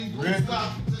ready?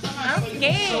 I'm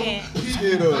scared.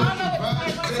 Scared of. I don't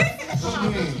know What you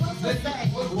mean?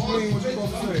 What you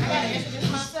supposed to say? I gotta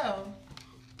introduce myself.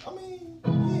 I mean,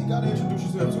 you ain't gotta introduce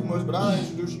yourself too much, but I'll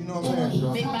introduce you, you know what I'm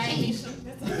saying? Big Bang Nisha.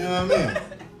 You know what I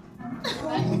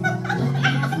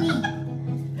mean?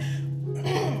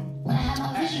 When I had my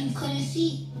vision, you couldn't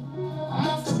see. I'm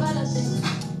off the bottom.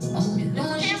 The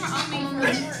camera on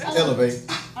me for Elevate.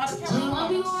 all the We camera won't on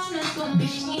be me. one that's gonna be me.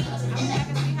 I can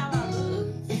see how I look.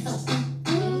 It's so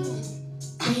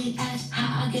big eyes,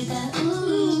 how I get that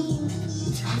ooh.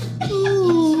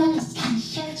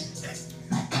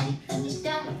 My daddy put me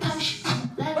down the pouch.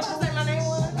 What did I say my name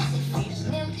was?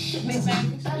 Nisha. Big Bang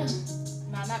Nisha.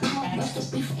 No, not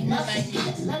Big Bang. Not Bang Nisha.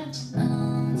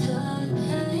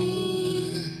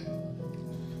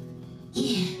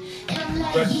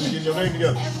 Practice getting your name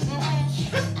together. I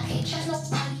can't trust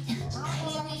nobody.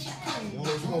 You don't know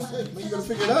what you're gonna say, man. You gotta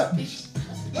figure it out.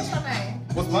 What's your name?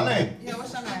 What's my name? Yeah,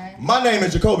 what's your name? My name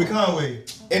is Jacoby Conway,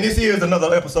 and this is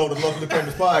another episode of Locally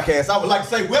Famous Podcast. I would like to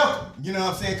say welcome. You know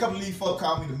what I'm saying? A couple of these folk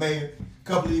call me the mayor. A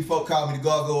couple of these folk call me the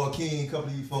Gargoyle King. A couple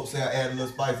of these folks say I add a little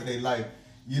spice to their life.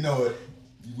 You know it.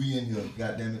 We in here,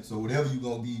 goddammit. So whatever you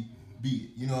gonna be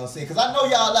it. You know what I'm saying? Because I know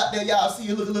y'all out there, y'all see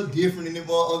it look a little different in this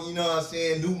motherfucker. You know what I'm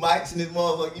saying? New mics in this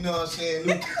motherfucker. You know what I'm saying?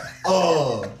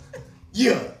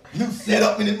 New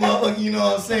setup in this motherfucker. You know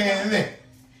what I'm saying, man?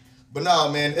 But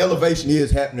nah, man, elevation is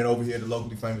happening over here at the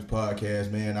Locally Famous Podcast,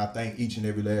 man. I thank each and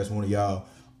every last one of y'all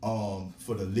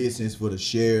for the listens, for the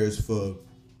shares, for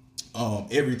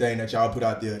everything that y'all put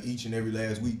out there each and every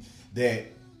last week that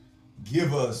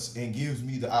give us and gives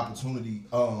me the opportunity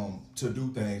to do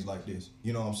things like this.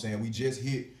 You know what I'm saying? We just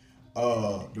hit the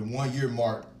 1 year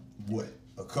mark,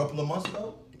 a couple of months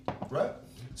ago, right?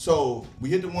 So we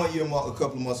hit the 1 year mark a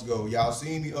couple of months ago. Y'all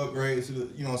seen me upgrade to the,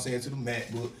 you know what I'm saying, to the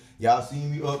MacBook. Y'all seen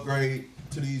me upgrade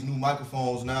to these new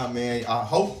microphones now, man. I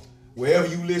hope wherever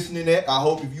you listening at, I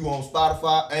hope if you on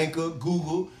Spotify, Anchor,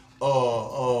 Google,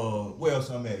 where else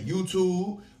I'm at?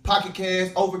 YouTube, Pocket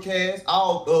Cast, Overcast,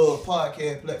 all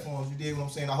podcast platforms. You dig what I'm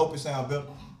saying? I hope it sound better.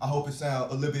 I hope it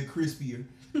sound a little bit crispier.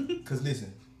 Cause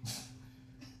listen,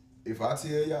 if I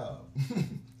tell y'all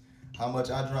how much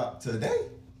I dropped today,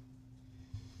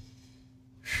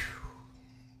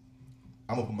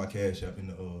 I'm gonna put my Cash App in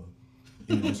the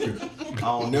description. I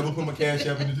don't never put my Cash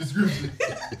App in the description.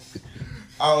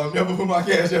 I don't never put my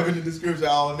Cash App in the description. I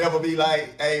don't never be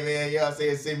like, hey man, y'all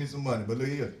said send me some money. But look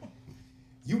here.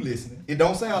 You listening. It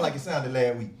don't sound like it sounded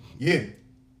last week. Yeah.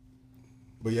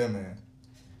 But yeah, man.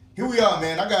 Here we are,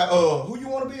 man. I got who you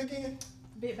wanna be again?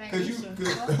 Big Bang Cause you Nisha.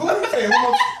 who you say one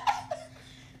more?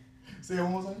 Say it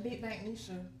one more time. Big Bang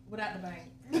Nisha. Without the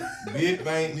bank. Big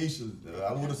Bang Nisha.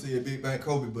 I would have said Big Bang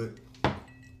Kobe, but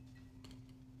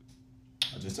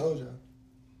I just told y'all.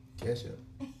 Cash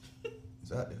App.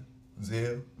 It's out there.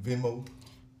 Zelle, Venmo,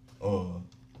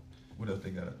 what else they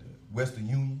got out there? Western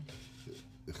Union,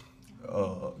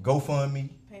 GoFundMe,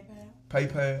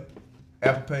 PayPal,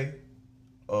 Apple Pay,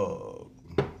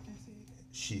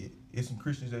 shit. It's some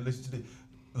Christians that listen to this.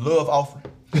 Love offering.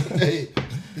 Hey.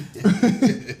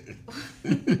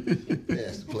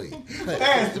 Pass the plate.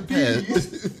 Pass the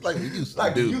peas. Like we used to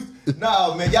Like do.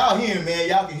 Nah, man, y'all hear him, man.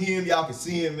 Y'all can hear him, y'all can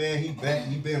see him, man. He back,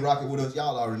 he been rocking with us.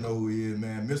 Y'all already know who he is,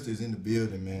 man. Mr. is in the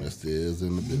building, man. Mr. is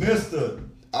in the building. Mister,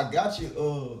 I got you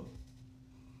on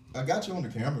the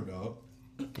camera, dog.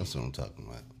 That's what I'm talking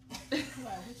about.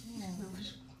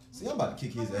 See, I'm about to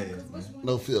kick his ass, man.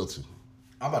 No filter.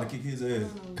 I'm about to kick his ass.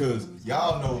 Cause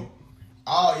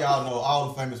all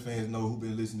the famous fans know who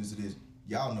been listening to this.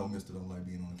 Y'all know Mister don't like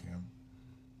being on the camera.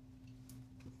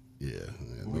 Yeah.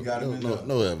 We got him in there.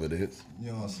 No evidence. You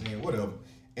know what I'm saying? Whatever.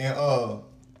 And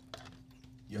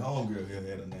your homegirl here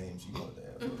had a name she wanted to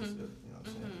have for herself. You know what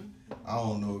I'm saying? I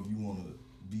don't know if you want to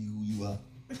be who you are.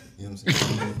 You know what I'm saying? I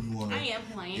don't know if you want to. I am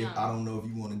playing. I don't know if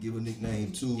you want to give a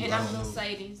nickname too. And I I'm don't Lil know.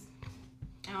 Sadie's.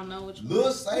 I don't know which one.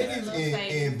 Lil Sadie's Lil and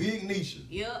Sadie's. Big Nisha.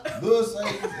 Yep. Lil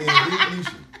Sadie's and Big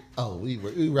Nisha. Oh, we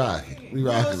rocking. We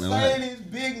Lil rocking. Sadie's,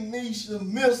 Big Nisha,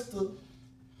 Mister,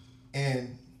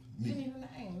 and You me. need a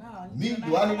name. No. Me? You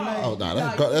Do I need a name? Oh, no,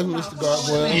 that's Mr.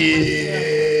 Gargoyle.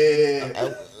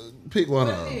 Yeah. Pick one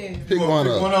What up. it is? Pick one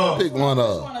Pick one up. up. Pick one Which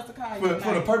up. one us to call you For the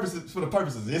tonight?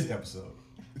 purposes of this episode,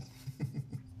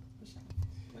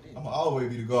 I'ma always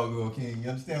be the Gargoyle King. You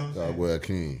understand what I'm saying? Gargoyle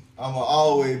King. I'ma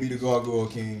always be the Gargoyle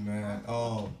King, man.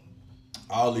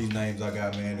 All these names I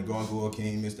got, man. The Gargoyle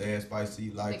King, Mr. Ass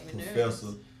Spicy, like Make me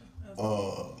Professor.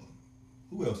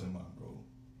 Who else am I, bro?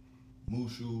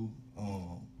 Mushu.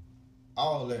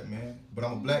 All that, man. But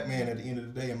I'm a black man at the end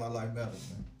of the day, and my life matters,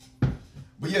 man.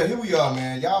 But yeah, here we are,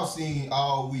 man. Y'all seen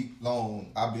all week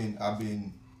long. I've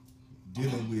been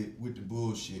dealing with the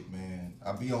bullshit, man.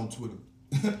 I be on Twitter.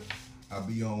 I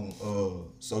be on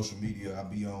social media. I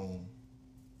be on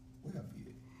where I be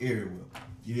at? Everywhere.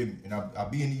 You hear me? And I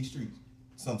be in these streets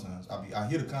sometimes. I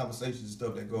hear the conversations and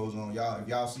stuff that goes on. Y'all, if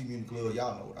y'all see me in the club,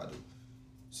 y'all know what I do.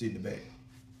 Sit in the back.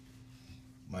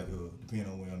 Might depend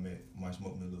on where I'm at. Might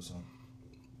smoke me a little something.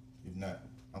 If not,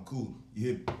 I'm cool. You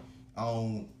hear me? I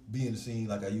don't be in the scene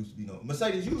like I used to be. No,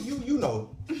 Mercedes, you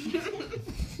know.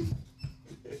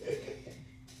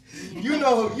 You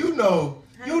know.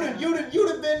 You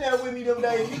done been there with me them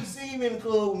days. You see me in the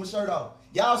club with my shirt off.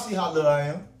 Y'all see how little I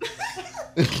am.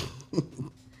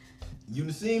 You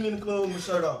done seen me in the club with my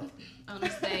shirt off. On the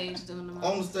stage doing the most.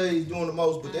 On the stage doing the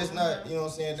most, but that's not, you know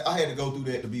what I'm saying? I had to go through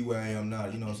that to be where I am now,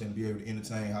 you know what I'm saying? To be able to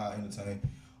entertain how I entertain.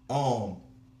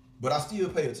 But I still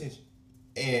pay attention.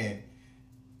 And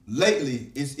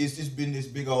lately, it's just been this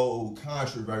big old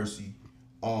controversy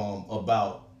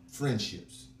about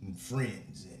friendships and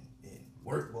friends and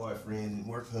work boyfriends and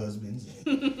work husbands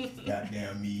and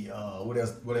goddamn me, what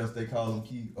else they call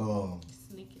them?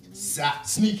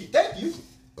 Sneaky. Thank you.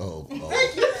 Oh.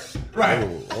 Thank you. Right.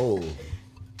 Oh.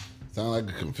 Sound like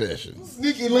a confession.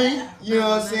 Sneaky link. You know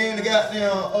what I'm saying? The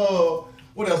goddamn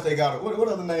what else they got? What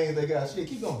other names they got? Shit,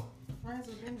 keep going.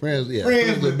 Friends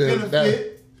with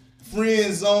benefit.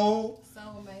 Friend zone.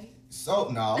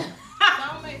 Soulmate. No.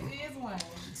 Soulmate is one.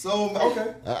 So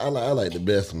okay. I like the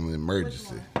best one,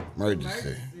 emergency.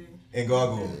 And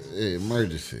gargoyles. Yeah,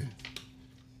 emergency.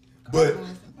 But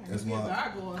that's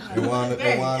why. They wind up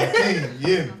king.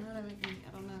 Yeah.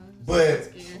 I don't know.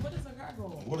 But What is a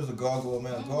gargoyle? what is a gargoyle,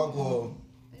 man? A gargoyle.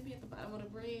 Maybe at the bottom of the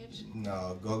bridge.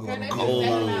 No, Girl, they gargoyle. be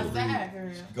standing outside,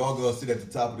 girl. Gargoyle sit at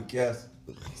the top of the castle.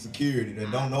 Security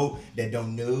that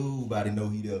don't nobody know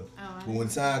he there. Alright. But when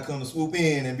time come to swoop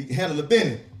in and handle the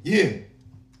business, yeah.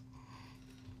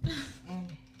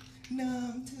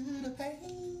 Numb to the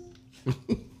pain.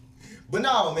 But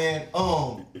no, man.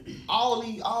 All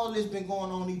this been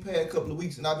going on these past couple of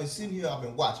weeks, and I've been sitting here, I've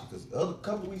been watching because a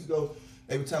couple of weeks ago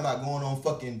they were talking about going on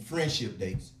fucking friendship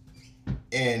dates,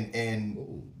 and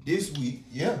this week,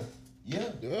 yeah. You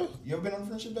ever been on a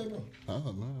friendship date, bro?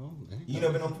 Oh no. You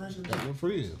never been on a friendship date? No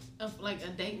friends. Like a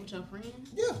date with your friend?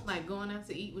 Yeah. Like going out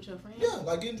to eat with your friend? Yeah,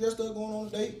 like getting dressed up, going on a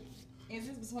date. Is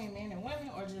this between men and women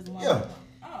or just one? Yeah.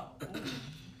 Oh. I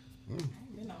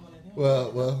ain't been on one of them.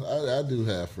 Well, I do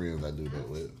have friends I do that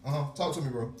with. Talk to me,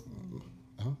 bro.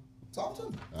 Talk to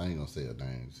me. I ain't gonna say her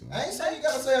name. So. I ain't saying you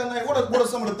gotta say her name. What are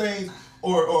some of the things,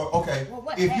 or okay, Well,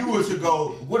 what if you were to go,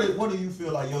 what do you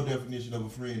feel like your definition of a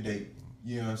friend date?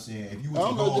 You know what I'm saying? If you were I to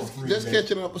don't go know, on a friend just date,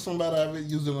 catching up with somebody I've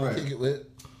usually on Right. ticket with.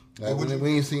 Like would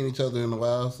we ain't seen each other in a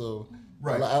while, so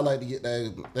Right. I like to get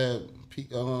that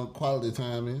peak, quality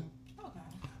time in. Okay.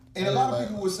 and a lot of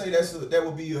people would say that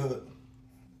would be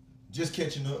just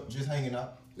catching up, just hanging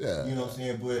out. Yeah. You know what I'm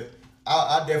saying? But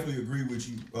I definitely agree with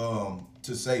you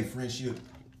to say friendship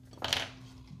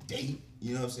date.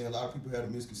 You know what I'm saying? A lot of people have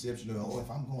a misconception of,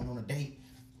 if I'm going on a date,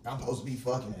 I'm supposed to be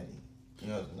fucking at it. You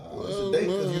know, no, it's a date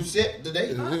because you set the date.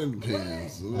 It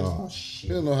depends. Oh, shit.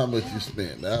 You don't know how much you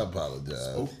spent. I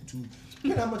apologize.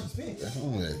 Depending how much you spend.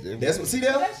 That's That's what.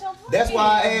 That's your point. That's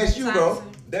why I asked you, bro.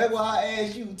 That's why I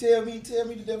asked you. Tell me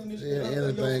the definition. Yeah, of your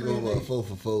anything friend over date. 4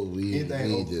 for 4, we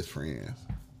Anything ain't over- just friends.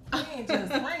 We ain't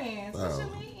just friends. What Oh.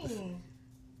 you mean?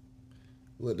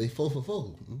 What, they 4 for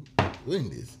 4? Win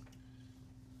this.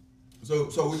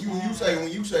 So when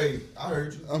you say, I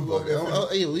heard you. I'm you over there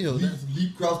fucking.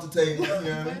 leap across the table. You know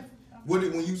what I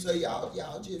mean? When you say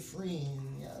y'all just friends,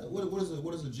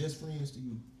 what is a just friends to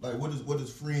you? Like what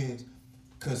does friends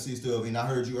consist of? And I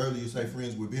heard you earlier say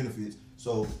friends with benefits.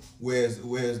 So when does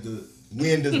the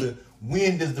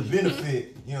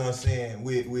benefit? You know what I'm saying?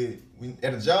 With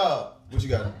at a job, what you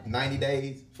got? 90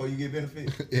 days before you get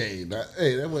benefits. Hey,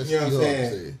 that was You know what I'm Steve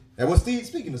saying? That was Steve.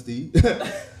 Speaking of Steve,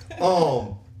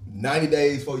 90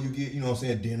 days before you get, you know what I'm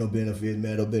saying, dental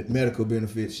benefits, medical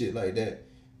benefits, shit like that.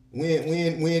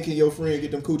 When can your friend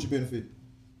get them coochie benefits?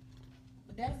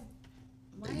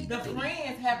 That's the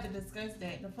friends have to discuss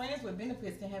that. The friends with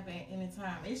benefits can happen at any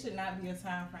time. It should not be a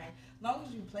time frame. As long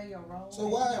as you play your role. So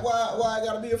why I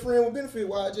gotta be a friend with benefit?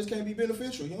 Why it just can't be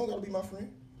beneficial? You don't gotta be my friend.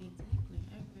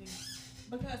 Exactly.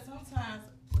 Because sometimes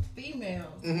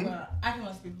females, Mhm. well, I can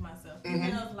only speak for myself. Mhm.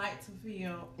 Females like to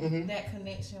feel Mhm. that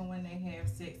connection when they have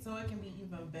sex, so it can be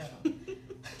even better.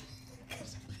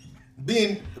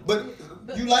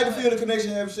 But you like to feel the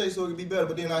connection, have sex, so it can be better.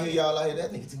 But then I hear y'all like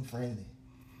that nigga too friendly.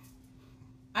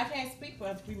 I can't speak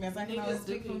for females. I can only Niggas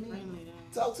do speak be for me. friendly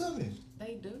though. Talk to me.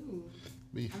 They do.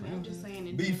 Be I mean, I'm friendly. just saying.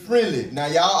 in Be general. friendly. Now,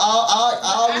 y'all,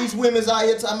 all these women's out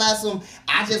here talking about some,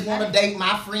 I just want to date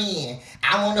my friend.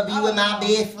 I want to be with my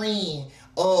best friend.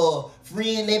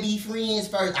 Friend, they be friends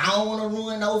first. I don't want to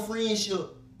ruin no friendship.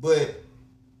 But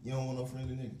you don't want no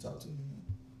friendly nigga to talk to me.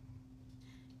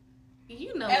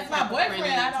 You know As what my type of boyfriend, friendly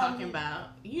I we don't talking need- about.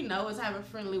 You know what type of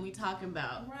friendly we talking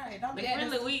about. Right. Don't The be acting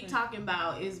friendly we stupid. talking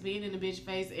about is being in the bitch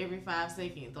face every 5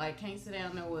 seconds. Like, can't sit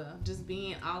down nowhere. Just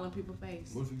being all in people's face.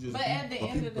 What if you just But be at the a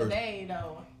end of people the person? day,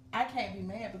 though, I can't be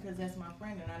mad because that's my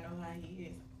friend and I know how he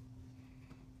is.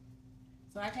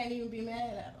 So I can't even be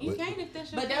mad at him. You can't if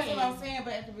that's your But that's friend. what I'm saying.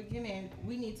 But at the beginning,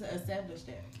 we need to establish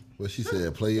that. What she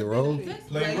said, play your role. Just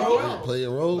Play your role. role. Play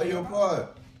your role. Play your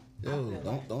part. Yo,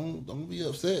 don't be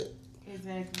upset.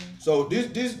 Exactly. So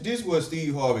this what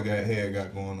Steve Harvey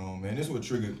got going on, man. This what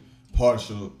triggered part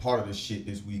of the shit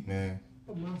this week, man.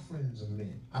 But my friends are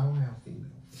men. I don't have female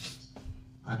friends.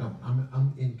 I don't.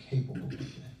 I'm incapable of that.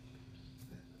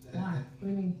 Why? What do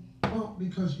you mean? Well,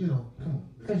 because come on.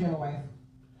 Because you're a wife.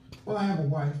 Well, I have a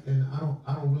wife, and I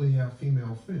don't really have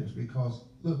female friends because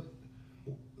look.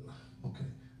 Okay,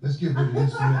 let's get rid of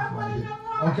this myth right here.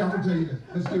 Okay, I'm gonna tell you this.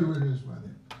 Let's get rid of this right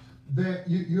here.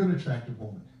 You're an attractive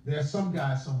woman. There's some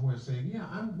guy somewhere saying,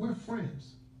 "Yeah, we're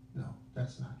friends." No,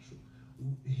 that's not true.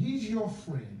 He's your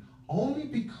friend only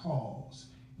because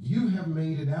you have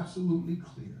made it absolutely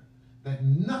clear that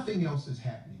nothing else is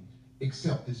happening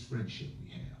except this friendship we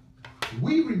have.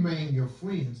 We remain your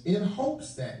friends in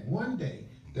hopes that one day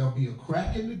there'll be a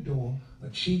crack in the door, a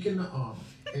chink in the armor,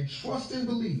 and trust and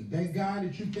believe that guy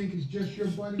that you think is just your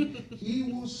buddy, he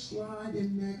will slide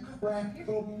in that crack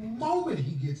the moment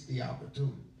he gets the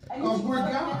opportunity. Because we're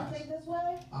guys. Think this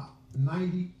way?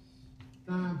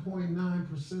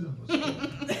 99.9% of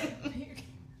us.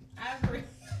 I agree.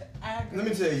 Let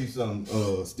me tell you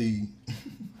something, Steve.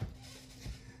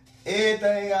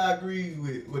 Everything I agree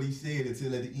with what he said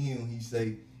until at the end he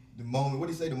say the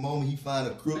moment he find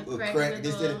a crook or crack,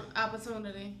 this that.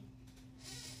 Opportunity.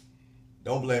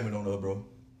 Don't blame it on us, bro.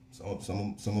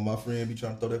 Some of my friends be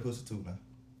trying to throw that pussy too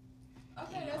now.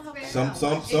 Okay, that's fair.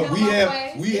 Some It go we both have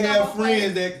ways. we It go have both friends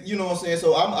ways. that you know what I'm saying.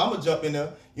 So I'm gonna jump in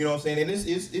there, you know what I'm saying. And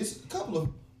it's a couple of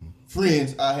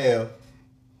friends I have.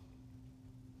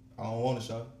 I don't want to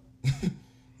shot.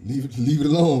 leave it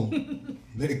alone.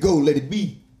 Let it go. Let it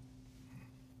be.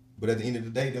 But at the end of the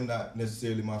day, them not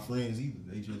necessarily my friends either.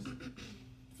 They just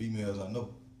females I know.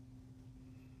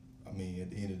 I mean, at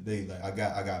the end of the day, like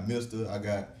I got Mister, I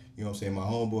got, you know what I'm saying, my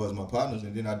homeboys, my partners,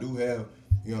 and then I do have,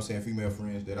 you know what I'm saying, female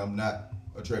friends that I'm not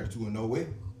attracted to in no way.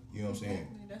 You know what I'm saying?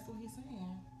 That's what he's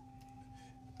saying.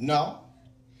 No.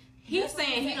 He's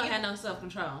saying he don't have no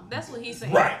self-control. That's what he's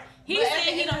saying. Right. He's But at saying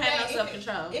the he end don't of the have no day,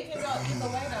 self-control. It can go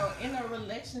either way though. In a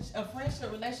relationship, a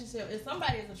friendship relationship, if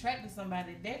somebody is attracted to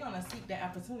somebody, they're gonna seek that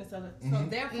opportunity. So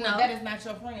therefore, No. that is not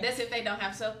your friend. That's if they don't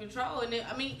have self-control. And then,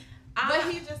 I mean, but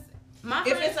he just my if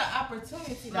friends, it's an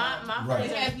opportunity though. my Right.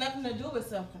 friends It are- has nothing to do with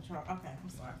self-control. Okay, I'm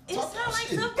sorry. it Talk sounds like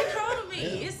shit. self-control to me.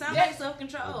 Yeah. It sounds Yeah. like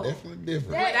self-control. Definitely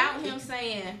different. That- Without him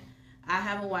saying, I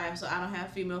have a wife, so I don't have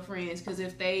female friends, because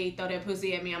if they throw that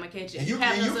pussy at me, I'm going to catch it. And you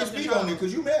have no can speak self-control. on it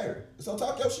because you married. So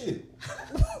talk your shit.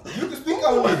 You can speak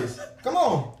on this. Come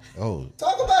on. Oh,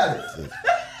 Talk about it.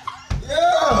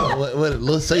 Yeah. what?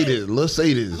 Let's say this. Let's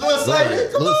say this. Let's say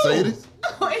this. Come Let's say on. this.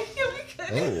 Wait, can we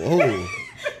cut?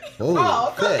 Oh.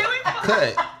 Pause.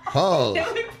 Cut. Pause.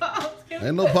 Can we pause? Can we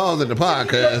Ain't no pause in the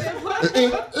podcast.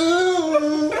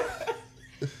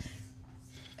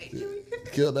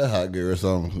 Kill that hot girl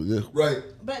song. Yeah. Right.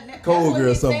 But that's Cold what girl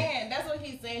he's something. saying. That's what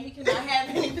he's saying. He cannot have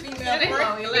any female That ain't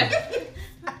friends. wrong,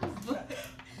 Elaine.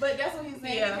 But that's what he's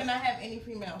saying. Yeah. He cannot have any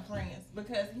female friends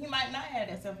because he might not have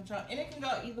that self-control, and it can go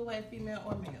either way, female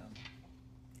or male.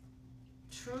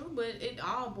 True, but it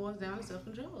all boils down to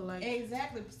self-control. Like,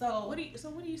 Exactly. So what are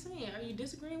you saying? Are you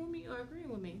disagreeing with me or agreeing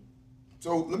with me?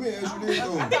 So let me ask you this I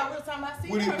though. thought we were talking about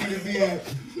Would it being,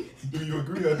 do you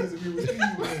agree or disagree with Steve?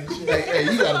 Man? Shit.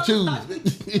 Hey, you gotta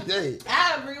choose. Hey.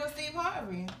 I agree with Steve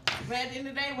Harvey. But at the end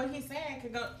of the day, what he's saying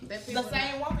could go. That The people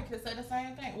same woman could say the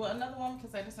same thing. Well, another woman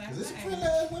could say the same Cause there's some thing. friendly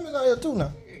ass women out here too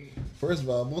now. First of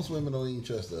all, most women don't even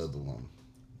trust the other woman.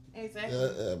 Exactly.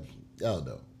 Y'all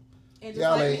don't. And just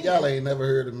Y'all like ain't me. y'all ain't never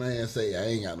heard a man say I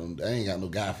ain't got no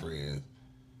guy friends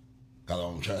cause I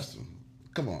don't trust him.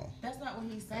 Come on. That's not what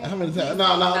he's saying. How many times? No.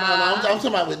 I'm talking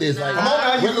about with this. Like, Come on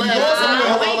now, you when last want time-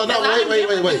 some-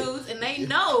 hold on, wait. Dudes, and they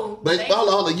know. But they,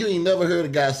 hold on, you ain't never heard a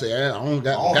guy say I don't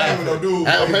got I don't no guy hang with no friends. dude.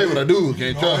 I don't hang with no dude.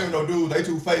 Can't I don't trust. hang with no dude. They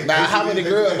too fake. Now, They how too many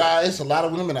fake. girls? Now, it's a lot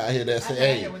of women out here that say, can't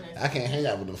 "Hey, hang with that. I can't hang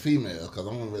out with the females because I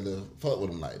don't really fuck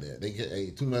with them like that. They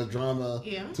get too much drama,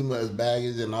 Yeah. too much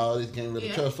baggage, and all this. Can't really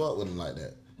Yeah. trust fuck with them like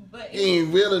that." But He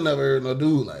ain't really never heard no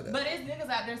dude like that. But it's niggas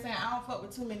out there saying I don't fuck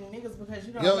with too many niggas because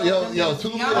you don't. Yo, too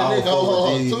many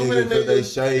niggas. These Too many niggas, they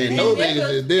niggas. shade. And no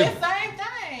niggas is different. The same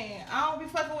thing. I don't be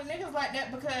fucking with niggas like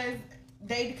that because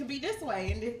they could be this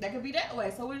way and they could be that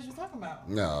way. So what is you talking about?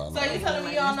 No. So you telling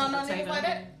me you don't know no niggas like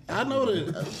that? I know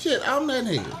that. Shit, I'm that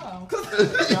nigga. Oh, cause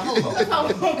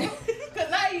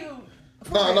now you.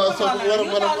 No. So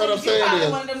what I'm saying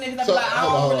is. One of them niggas that be like, I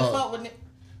don't really fuck with.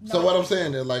 So what I'm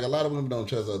saying is, like, a lot of women don't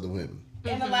trust other women.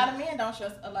 And a lot of men don't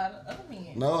trust a lot of other men.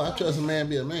 No, I trust a man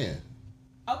be a man.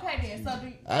 Okay then, so do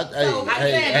you? I get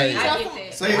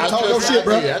that. Say, talk your shit,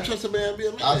 bro. I trust a man be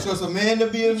a man. I trust a man to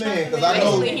be a man because I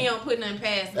know. Basically, he don't put nothing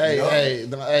past me. Hey.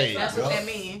 That's what that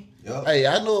means. Yup. Hey,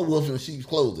 I know a wolf in sheep's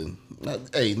clothing.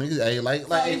 Hey, niggas, hey, like you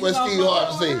what gonna Steve fuck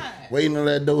Harvey say, online? waiting on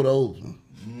that door to open.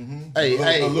 Hey,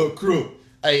 A little crook.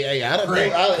 Hey, I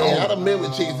done met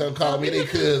with chicks that call me they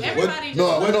cousin. Everybody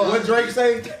What Drake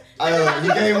say? He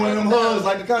gave one of them hugs,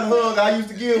 like the kind of hug I used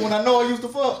to give when I know I used to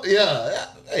fuck. Yeah,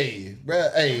 hey,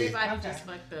 bruh, hey. Everybody just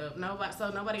fucked up. Nobody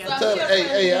So got.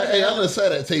 Hey, I done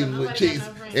sat at tables with chicks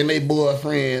and they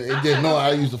boyfriend and just know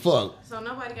I used to fuck. So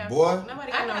nobody got. Boy.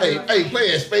 Nobody got no. Hey,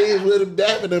 playing spades with them,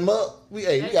 dapping them up. We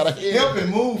gotta Help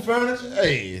him move furniture.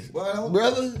 Hey, Boy, don't-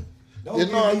 brother, don't you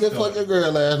get know I me just started. fucked a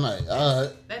girl last night. All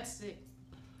right. That's sick.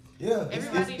 Yeah,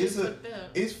 Everybody just fucked up.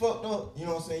 It's fucked up. You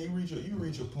know what I'm saying? You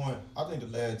reach a point. I think the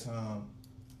last time,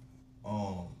 I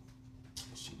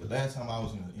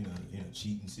was in a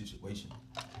cheating situation,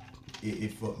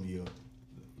 it fucked me up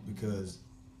because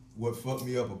what fucked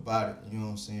me up about it, you know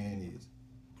what I'm saying, is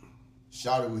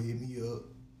Shawty would hit me up,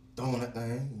 throwing that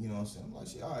thing, you know what I'm saying. I'm like,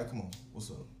 shit, all right, come on,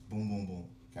 what's up? Boom, boom, boom.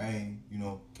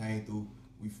 Came through,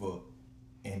 we fucked,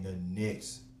 and the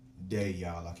next day,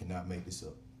 y'all, I cannot make this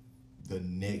up. The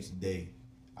next day,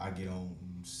 I get on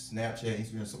Snapchat,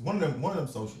 Instagram, so one of them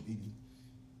social media.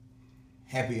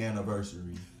 Happy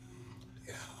anniversary.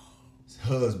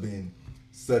 Husband,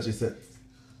 such and such.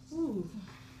 Ooh.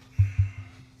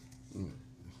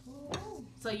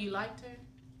 So you liked her?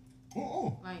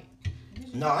 Like.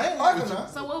 No, I ain't like her now.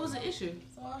 So what was the issue?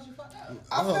 So why was you fucked up?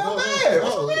 I felt bad.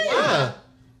 What you mean? Yeah.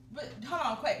 But hold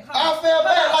on, quick. I felt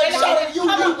bad. Like, Shawty, you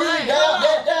down bad.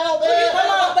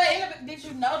 Hold on, but did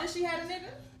you know that she had a nigga?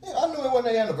 Yeah, I knew it wasn't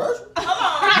their anniversary. Hold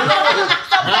on.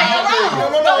 Stop playing around.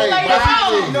 Don't play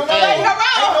around. No, Play ain't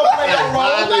no play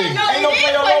around. Ain't no play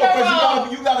around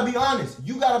because you gotta be honest.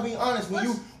 You gotta be honest when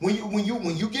you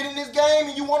get in this game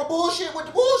and you want to bullshit with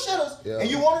the bullshitters and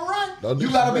you want to run. You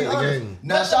gotta be honest.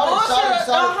 Now,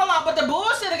 hold on, but the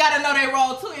bullshitter gotta know their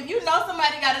role too. If you know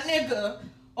somebody got a nigga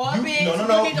or a bitch,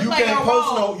 you need to play your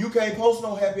role. You can't post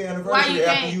no happy anniversary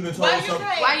after you done told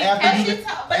somebody.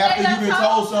 After you done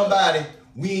told somebody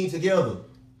we ain't together.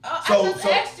 I just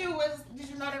asked you, did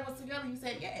you know they was together? You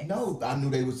said yes. No, I knew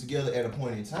they was together at a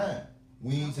point in time.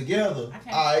 We ain't together.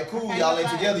 All right, cool. I Y'all ain't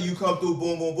can't together. You come through,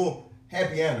 boom, boom, boom.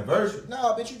 Happy anniversary.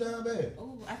 Nah, bitch, you down bad.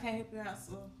 Ooh, I can't help you out,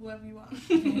 so whoever you want. Nah,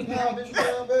 bitch, you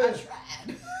down bad.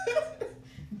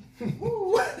 I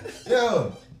tried. Yeah.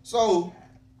 So,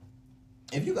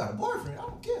 if you got a boyfriend, I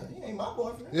don't care. He ain't my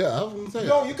boyfriend. Yeah, I was gonna say.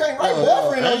 You can't write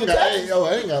boyfriend on your taxes.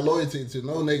 I ain't got loyalty to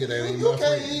no nigga that ain't my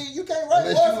friend. You can't write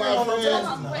Unless you boyfriend on my your friend.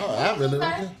 taxes. No, I really don't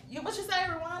care. What you say,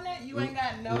 Rewind that? You ain't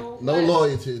got no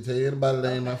loyalty to anybody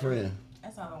that ain't my friend.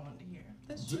 That's all I wanted to hear.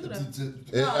 That's true though. It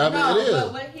is.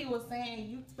 But what he was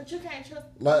saying, but you can't trust.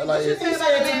 Like He said to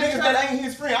niggas that ain't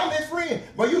his friend. I'm his friend.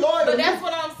 But you loyal. But that's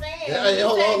what I'm saying. Hey,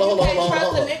 hold You on.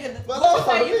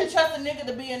 can trust a nigga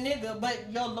to be a nigga, but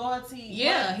your loyalty.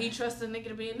 Yeah, he trusts a nigga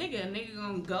to be a nigga. A nigga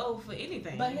gonna go for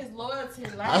anything. But his loyalty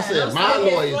lies. I said my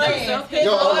loyalty. His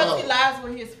loyalty lies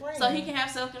with his friends. So he can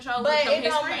have self-control But with it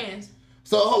his don't friends.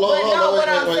 So hold on, what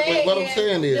I'm wait.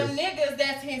 saying is them niggas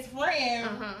that's his friend,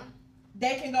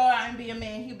 they can go out and be a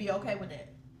man. He'll be okay with that.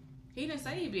 He didn't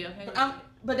say he'd be okay with it.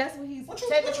 But that's what he's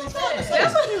technically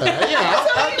saying.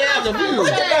 I'm down confused.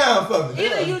 Break it down for me.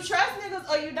 Either you trust niggas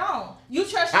or you don't. You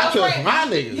trust your I trust friends. my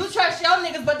niggas. You trust your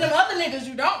niggas, but them other niggas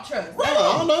you don't trust. I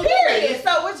don't know. Period.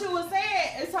 So what you was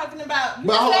saying is talking about you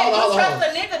trust a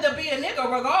nigga to be a nigga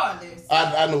regardless.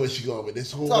 I know where she going with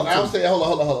this. When I was saying,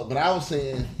 hold on. But I was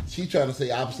saying she trying to say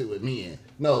opposite with men.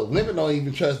 No, women don't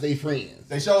even trust their friends.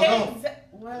 They sure don't.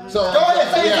 So go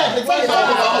ahead, say exactly. Wait.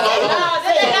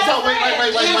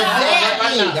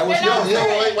 That was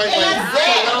Wait. So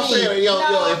I'm saying, yo,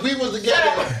 if we was together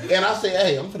and I say,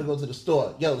 hey, I'm finna go to the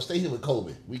store. Yo, stay here with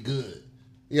Kobe. We good.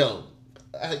 Yo,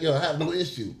 I have no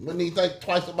issue. Wouldn't even think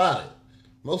twice about it.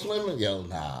 Most women,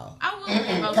 nah. I would.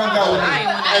 Most Come on.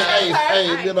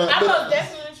 I most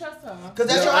definitely trust her. Cause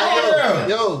that's your homegirl.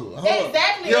 Yo,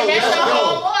 Exactly. And that's your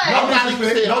homeboy. No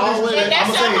disrespect. No disrespect. And that's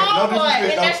your homeboy.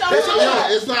 And that's your homeboy.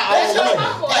 It's not all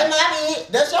women.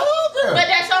 That's your homegirl. But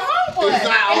that's your homeboy. It's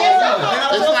not all And that's your women.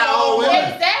 homeboy. It's not all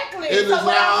women. Exactly. It So is what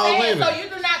not I'm all saying, women. so you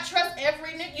do not trust every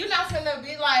nigga. You're not finna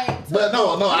be like. But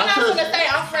no, You're I not trust. finna say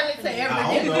I'm friendly to every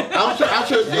nigga. I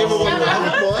trust everyone with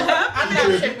homeboy. I'm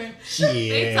not tripping. Shit.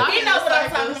 He knows what I'm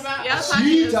talking about.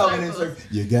 She talking in circles.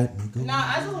 You got me going. No,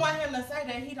 I just want him to say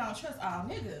that he don't trust all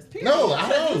niggas. Period. No, I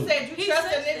Because don't. You said you trust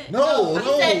a nigga. No.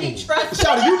 He said he trusts.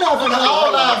 Shawty, you not finna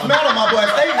all lives matter, my boy.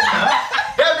 Stay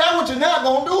That's what you're not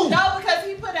gonna do. No, because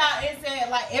he put out and said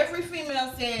like every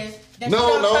female says that she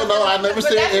No, don't trust I a nigga. never But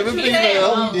said that's every what you female. said.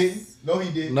 No, he didn't. No,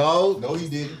 he didn't. No. No, he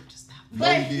didn't.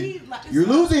 But he did. he like, You're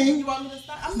losing. You want me to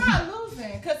stop? I'm not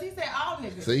losing because he said all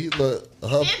niggas. See, look,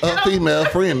 her female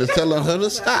friend is telling her to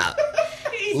stop.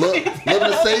 Look,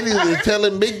 Mercedes is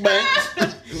telling Big Banks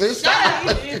to stop.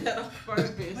 But it's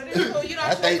cool. You don't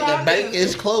I think trust all the bank niggas.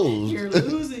 is closed. You're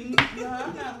losing. No,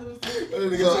 I'm not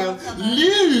losing.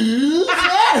 Lose.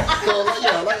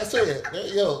 So, like I said,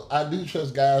 yo, I do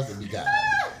trust guys to be guys.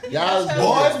 Y'all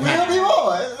Boys will be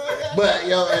boys. But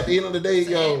yo, at the end of the day,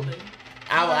 yo,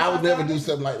 I would never do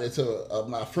something like that to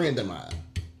my friend of mine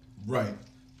Right.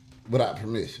 without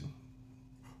permission.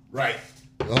 Right.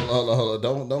 Hold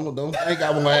on. Don't think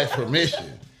I won't ask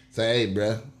permission. Say, hey,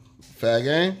 bruh, fair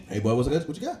game. Hey, boy, what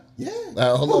you got? Yeah.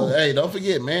 Hold on. Hey, don't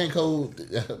forget, man code.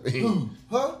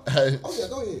 Huh? Hey. Oh, yeah,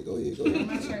 go ahead. I'm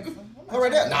not trusting. All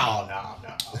right, there. No.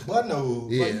 But no.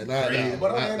 Yeah, not Crazy.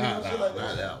 But I ain't that shit like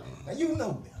one. Now, you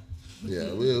know me.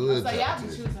 Yeah, we'll So y'all talk be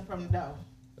to you. choosing from the door.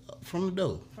 From the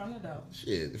door. From the door.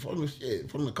 Shit,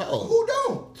 from the call. Who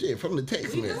don't? Shit, from the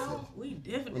text We message. don't. We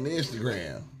From definitely. the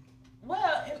Instagram.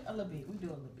 Well, a little bit. We do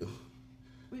a little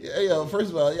bit. Yeah, yo, first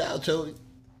of all, y'all chose.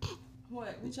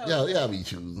 What? We chose. Y'all be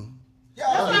choosing.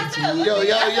 Y'all That's what I be said.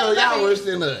 choosing. Y'all worse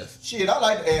than us. Shit, I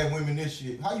like to ask women this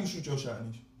shit. How you shoot your shot,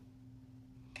 Nisha?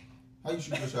 How you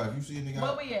shoot your shot? If you see a nigga Where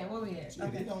out, we at? Where we at? shit,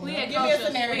 Okay. it don't We matter. had Give me a culture.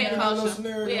 scenario. We had You know, a little culture.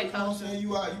 scenario, We you had know what I'm culture. saying?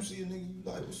 You out, you see a nigga, you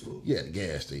like, what's up? Yeah, the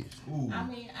gas station. Ooh. I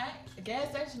mean, gas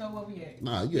station or where we at?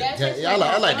 Nah, you Gas got station.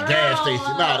 I like the gas station.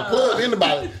 Nah, the club,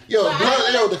 anybody.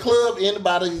 The club,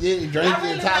 anybody drinking, I really not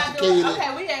doing. intoxicated.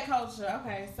 Okay, we at culture.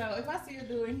 Okay, so if I see a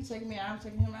dude and he checking me out, I'm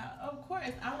checking him out. Of course,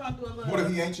 I'm gonna do a little. What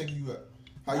if he ain't checking you out?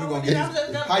 How you No, gonna get I'm his,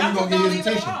 just gonna- how you I'm gonna just get his leave it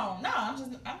attention? alone. No,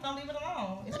 I'm gonna leave it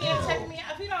alone. If he ain't checking me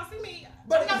out, if he don't see me,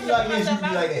 But I'm not if you like gonna this, you put be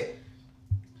myself like out. that.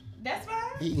 That's fine.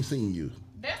 He ain't seen you.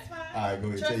 That's fine. All right, go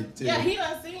ahead. Trust- Tell yeah, you. he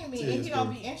done seen me Tell and your he gonna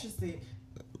story. be interested.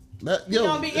 That- He yo,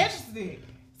 gonna be interested.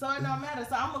 So it don't matter.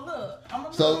 So I'm a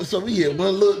look. So we get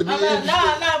one look to be interested.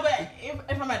 No, but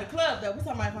if I'm at the club though, we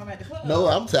talking about if I'm at the club. No,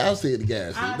 I said the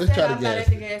gas station. I Let's said try I'm the not gas at the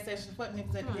station. gas station. Fuck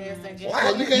niggas at the gas station. Why?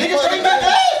 You Niggas can't can't get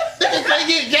gas. Niggas can't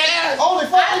get gas. Only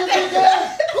fuck niggas get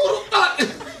gas. Who the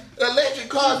fuck? Electric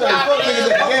cars Fuck drive. niggas at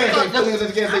the gas station. Fuck niggas at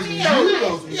the gas station. You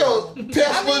go to. Yo,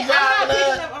 Tesla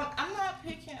driving. I'm not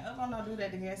picking up on no dude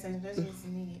at the gas station. That's just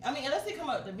me. I mean, unless he come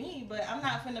up to me, but I'm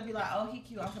not finna be like, oh, he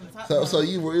cute. I'm finna talk to him. So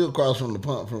you were real across from the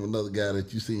pump from another guy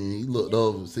that you seen. You looked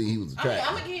over and see he was I mean, I'm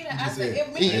attractive. gonna give you that. I just said, said,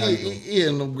 if me, He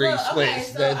in them great Look, okay,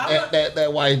 sweats. so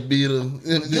That wife beater.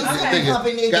 This Okay.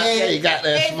 Pumping nigga nigga got, gas. he got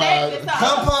that Exactly. smile.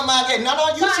 Come pump my gas. No,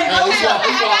 you should. Okay, He okay, walked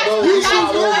I over. got He you.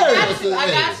 walked over.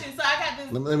 I got you. So I got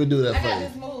this. Let me do that I for got you.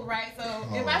 this move, right? So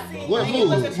if I see What he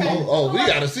was move? attractive, Oh, we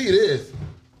gotta see this.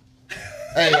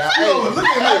 Hey, Look at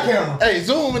my camera. hey,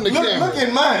 zoom in the Look camera.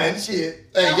 at mine. Shit.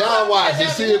 Hey, y'all watch and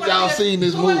see if y'all seen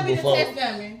this Who wanna move be the before. test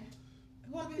dummy?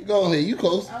 Who wanna be the- Go ahead, you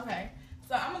close. Okay.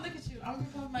 So I'm gonna look at you. I'm gonna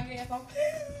pump my gas on.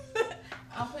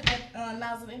 I'll put that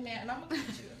nozzle in there, and I'm gonna look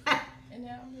at you. And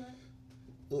then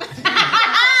I'm like,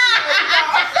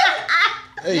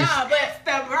 Hey, nah, but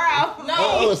The bro. no,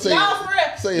 Oh, say- no, for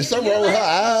real. say something wrong with her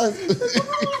eyes.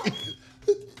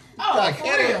 Oh, for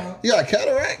real. You got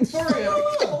cataracts? For real.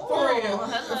 For real.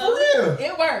 For real.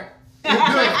 It worked. It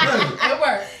does. It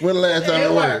worked. When the last time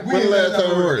it worked? When the last time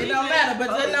it It worked? don't matter,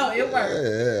 but just know it worked.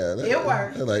 Yeah, It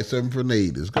worked. That's like something for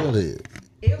natives. Go ahead.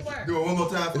 It worked. Do it one more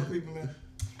time for the people, man.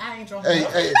 I ain't drunk.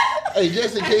 Hey,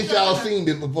 just in case y'all seen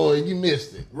this before and you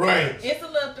missed it. Right. It's a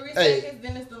little 3 Hey. seconds,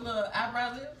 then it's the little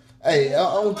eyebrow lip. Hey,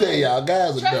 I'm gonna tell y'all,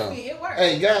 guys are Trust dumb. me, it worked.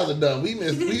 Hey, guys are dumb. We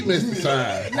missed the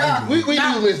sign. No, We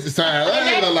no. do miss the sign.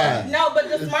 I ain't gonna lie. No, but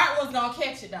the smart one's gonna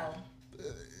catch it though. The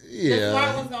smart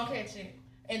Yeah. one's gonna catch it.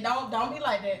 And don't be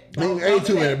like that. Ain't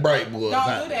too many bright boys out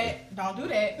Don't do there. that. Don't do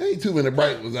that. Ain't too many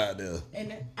bright ones out there.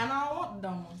 And I don't want the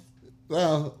dumb ones.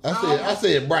 Well, I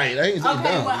said bright. I ain't say Okay,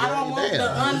 dumb. well I don't want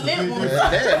the unlit ones.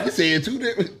 Damn, you said two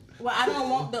different. Well, I don't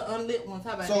want the unlit ones.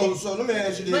 How about So that? let me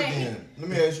ask you this But- then. Let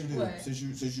me ask you this. What? Since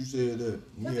you said that. Let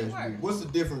me Doesn't ask you work. this.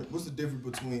 What's the difference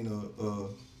between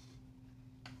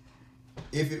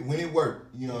when it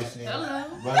worked, you know what I'm saying? Hello.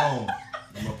 Right on.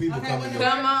 My people Okay, coming when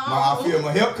on. Come on. I feel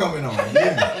my help coming on.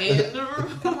 Yeah. In the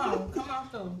room. Come on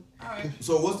through. All right.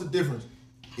 So what's the difference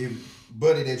if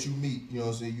buddy that you meet, you know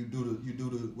what I'm saying, you do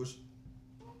the what's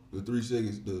the 3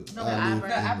 seconds, the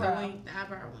eyelid eyebrow thing, wink. The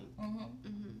eyebrow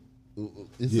wink.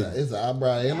 It's an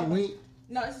eyebrow and a wink.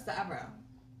 No, it's just the eyebrow.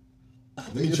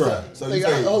 Let me try. So you Think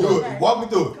say, hold do on. it. Walk me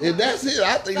through it. If that's it,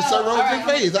 I think So, something wrong with all your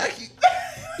right, face.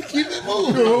 I keep it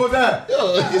moving. Do it one more time.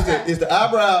 Yo. It's the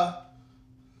eyebrow,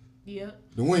 Yep.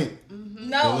 the wink. No, wink.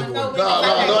 no, No, wink. no,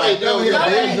 No, there's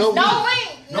no No wink.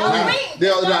 wink.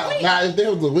 No wink. Now, if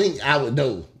there was a wink, I would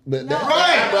know. But that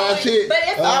Right. eyebrow shit. But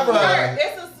it's a Eyebrow. smirk.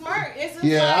 It's a smirk. It's a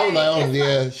Yeah, I was like, oh it's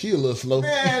yeah, she a little slow.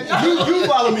 Man, you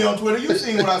follow me on Twitter. You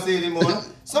seen what I said this morning.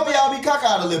 Some of y'all be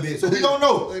cockeyed a little bit, so we don't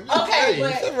know. Okay, Hey,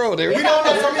 but- something wrong there. We don't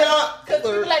know. Some of y'all. Because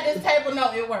people at this table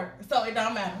know it works, so it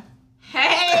don't matter.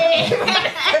 Hey.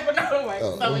 People know it works, Oh,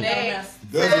 so it don't next.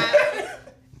 matter. Does it?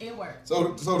 It works.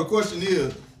 So the question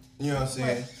is, you know what I'm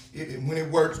saying? When it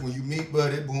works, when you meet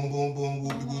buddy, boom, boom, boom,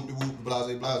 whoop, whoop, whoop,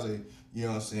 blase, blase. You know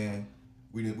what I'm saying?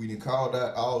 We didn't call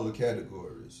out all the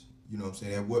categories. You know what I'm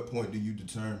saying? At what point do you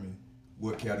determine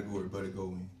what category buddy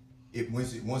go in?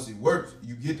 Once it works,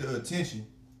 you get the attention.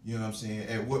 You know what I'm saying?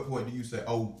 At what point do you say,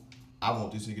 oh, I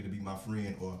want this nigga to be my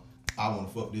friend, or I want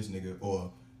to fuck this nigga,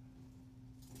 or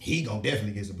he gonna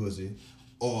definitely get some pussy,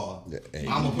 or I'm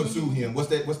gonna pursue him. What's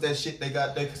that shit they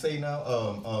say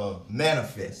now?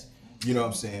 Manifest. You know what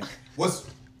I'm saying?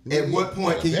 At what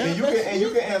point can you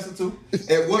can answer too?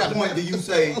 At what point do you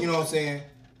say, you know what I'm saying?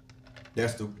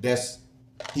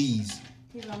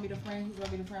 He's gonna be the friend. He's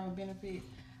gonna be the friend with benefits.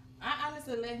 I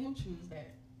honestly let him choose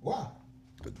that. Why?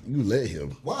 You let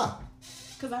him. Why?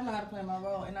 Cause I know how to play my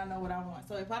role and I know what I want.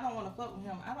 So if I don't want to fuck with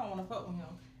him, I don't want to fuck with him.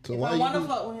 So if why I you want to do-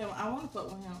 fuck with him, I want to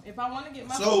fuck with him. If I want to get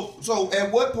my So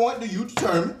at what point do you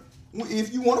determine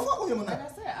if you want to fuck with him or like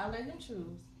not? I said, I let him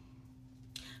choose.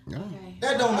 Okay.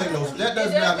 That don't make no. That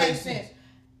does not make sense.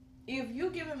 If you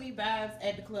giving me vibes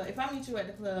at the club, if I meet you at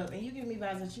the club and you give me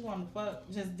vibes that you want to fuck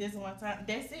just this one time,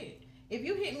 that's it. If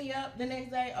you hit me up the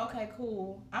next day, okay,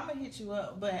 cool. I'm gonna hit you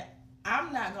up, but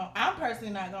I'm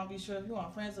personally not gonna be sure if you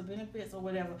want friends with benefits or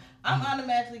whatever. I'm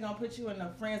automatically gonna put you in the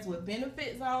friends with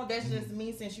benefits zone. That's just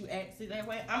me since you act that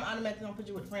way. I'm automatically gonna put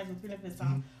you with the friends with benefits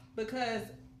zone because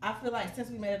I feel like since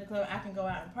we met at the club, I can go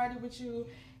out and party with you,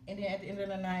 and then at the end of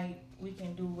the night, we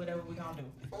can do whatever we're gonna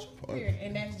do. Period.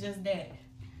 And that's just that.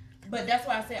 But that's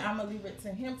why I said I'm gonna leave it to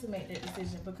him to make that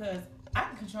decision because I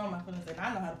can control my feelings and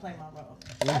I know how to play my role.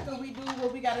 After we do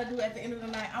what we gotta do at the end of the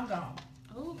night, I'm gone.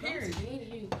 Ooh, Period.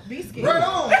 you. Be scared. Right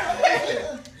on.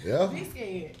 Yeah. Be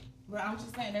scared. But I'm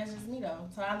just saying that's just me though.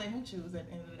 So I let him choose at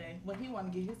the end of the day. But he wanna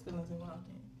get his feelings involved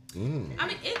in. I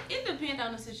mean, it depends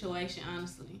on the situation,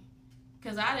 honestly.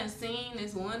 Cause I done seen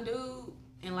this one dude,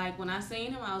 and like when I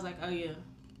seen him, I was like, oh yeah,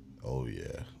 Oh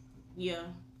yeah. yeah,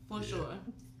 for sure.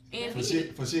 And For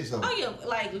shit. So. oh yeah,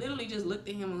 like literally just looked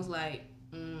at him and was like,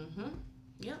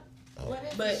 yep.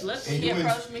 What But luckily And he you went-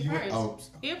 approached me you went- first. oh.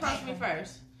 He approached me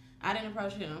first. I didn't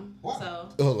approach him. Why? So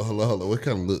Hold on. What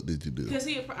kind of look did you do? because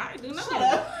I didn't know. Shut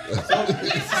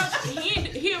up.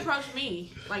 He approached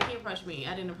me. Like he approached me.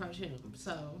 I didn't approach him.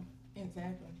 So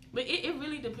Exactly. but it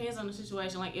really depends on the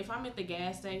situation. Like if I'm at the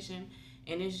gas station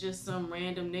and it's just some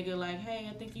random nigga like, hey,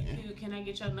 I think you cute. Can I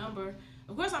get your number?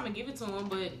 Of course I'm gonna give it to him,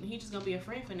 but he just gonna be a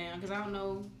friend for now because I don't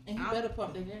know. And you better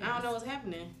pump the gas. I don't know what's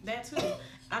happening. That too.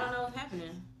 I don't know what's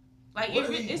happening. Like What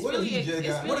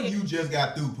if you just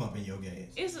got through pumping your gas?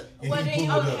 It's And Well, he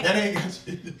then, pulled up. okay. That ain't got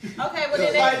shit. Okay, well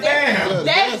then Like, damn. that's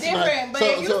That's different. right. But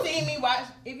So- if you so- see me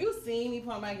if you see me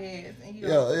pump my gas and you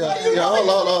Yeah. don't,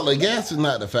 Hold on. The gas is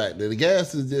not the factor. The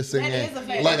gas is just saying That is a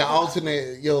factor. like an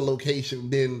alternate location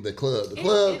than the club. The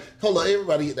club, hold on,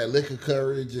 everybody get that liquor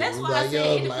courage. And That's why like, I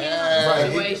said it like, depends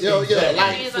on the right. situation.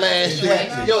 light It depends on the flash.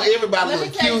 situation. Everybody Let me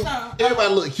look tell you cute. something.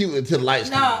 Everybody look cute until the lights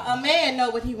come Nah, on. a man know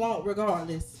what he want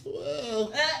regardless.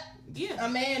 Well, Yeah. A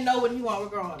man know what he want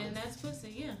regardless. And that's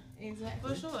pussy, yeah. Exactly.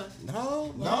 For sure.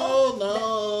 no.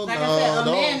 Like I said, a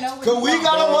man know what Cause he we want.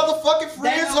 got a motherfucking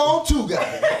friend They zone too,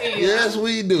 guys. Yes,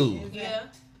 we do. Yeah.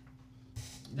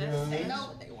 They know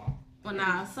what they want. Well,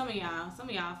 nah, some of y'all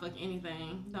fuck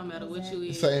anything. Don't matter what you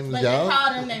is. Same But as they y'all.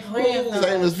 call them their friends. though.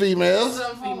 Same as females.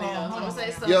 Some females. I'm gonna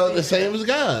say some. Yo, the females. same as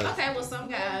guys. Okay, well, some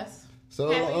guys.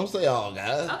 So I'm gonna say all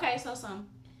guys. Okay, so some.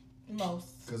 Most.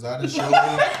 Cause I done showed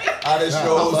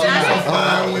some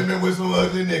fine women with some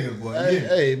ugly niggas, boy. Hey, Yeah.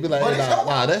 hey, be like, But hey, it's nah, your-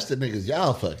 wow, that's the niggas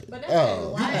y'all fucking. But that's Oh, their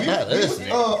wife. nah, We that's was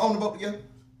on the boat together.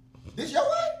 This your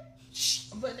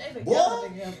wife? But they Boy.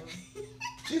 together.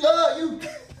 She love you.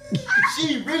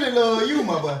 She really love you,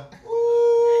 my boy.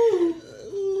 Ooh.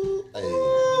 Hey,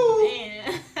 Ooh. Man.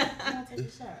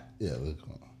 shot? Yeah, look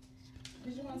on.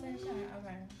 Did you want to take a shot?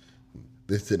 Okay.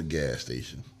 This to the gas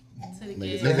station. To the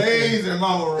Nigga, gas. The Hayes and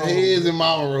Mama Road. Here's in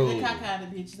Mama The Road.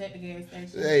 cockeyed bitches at the gas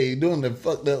station. Hey, doing the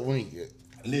fucked up wink.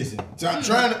 Listen, trying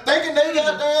to thinking they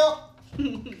got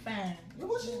Fine.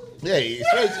 Hey,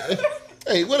 straight,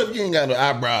 hey, what if you ain't got no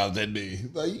eyebrows that day?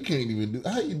 Like you can't even do.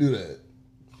 How you do that?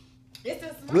 It's a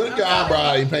smart. Look at your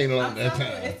eyebrow you painted on I'm that telling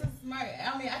you, time. it's a smart.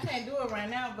 I mean, I can't do it right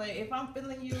now, but if I'm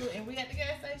feeling you and we at the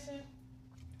gas station,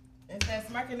 it's that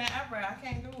smirking that eyebrow. I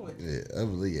can't do it.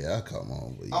 Yeah, I come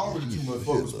on. But I don't really too much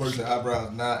focus person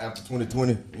eyebrows now after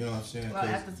 2020. You know what I'm saying? Well, 'Cause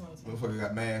after 2020. motherfucker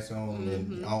got masks on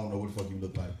and I don't know what the fuck you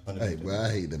look like. Hey, underneath bro, that.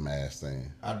 I hate the mask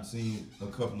thing. I've seen a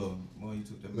couple of them. Well, you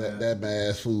took that mask. That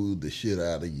mask fooled the shit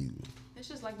out of you. It's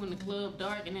just like when the club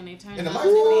dark and then they turn And the it lights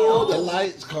on. go Oh, on. the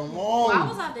lights come Why on.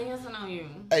 was I dancing on you?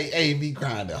 Hey, be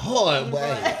grinding hard, boy.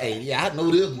 Hey, yeah, I know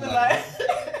this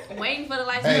one. Waiting for the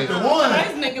lights Hey, to come the on. one.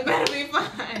 This nigga better be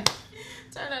fine.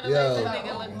 Turn on the Yo. lights, that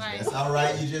nigga look like. That's all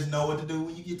right. You just know what to do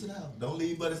when you get to the house. Don't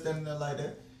leave buddy standing there like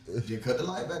that. Just cut the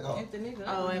light back off. If the nigga,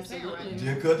 Oh, ugly, absolutely.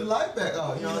 Just cut the light back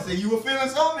off. You know what I'm saying? You were feeling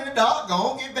something in the dark. Go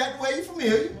on, get back the way you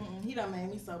familiar. He done made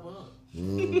me sober up.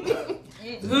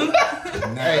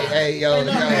 Hey, yo, You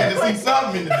had to see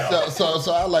something in the dark.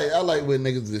 So I like when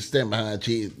niggas just stand behind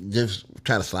chicks, just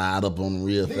try to slide up on them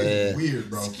real Niggas fast. weird,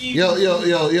 bro.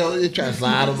 Yo, they try to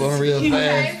slide up on them real fast.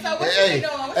 Okay, so what you be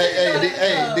doing? What you be doing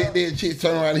at the club? Then chicks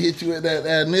turn around and hit you with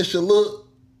that initial look,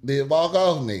 then walk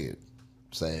off, nigga.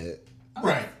 Sad.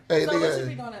 Right. Hey, So what you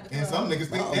be nigga. doing at the club? And some niggas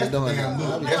think I'm that's the doing damn that.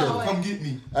 look. I'm That's doing what that. come get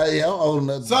me. Hey, I'm old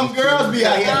enough. Some girls be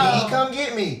out here, No. he come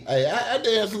get me. Hey, I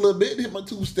dance a little bit, hit my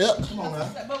 2 steps. Come on now.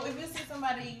 But if you see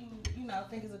somebody you know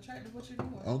think is attractive, what you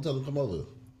doing? I'm telling them come over.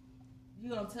 You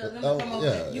gonna tell them Oh, to come over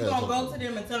yeah, there? You yeah, gonna so- go to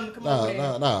them and tell them to come No, over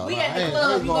there? no. We I at the ain't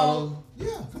club. You going gonna?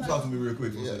 Yeah, come talk to me real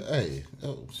quick for a Yeah, second. hey. Oh,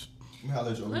 Let me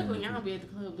holler at your Look, when room. y'all be at the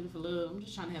club looking for love, I'm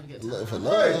just trying to have a good time. look for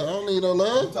love. I don't need no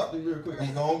love. Talk to me real quick.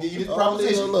 I'm gonna give you this I don't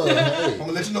need no proposition. love. I'm Hey,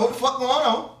 gonna let you know what the fuck going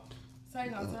on. So you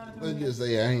gonna tell her to come let's here? just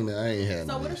say I ain't having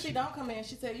So no what if issue. she don't come in?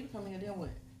 She said you come in, then what?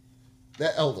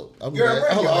 That hold up. Girl,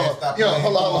 bring hold your on. ass stop Yo, playing.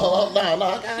 hold on. No, I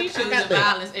got She I chooses got that.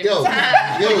 violence every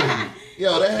time.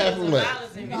 Yo, that happened what?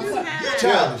 Violence every You're time.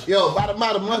 childish. Yo, about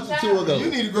a month or 2 ago. You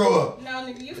need to grow up. No,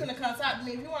 nigga, you finna come talk to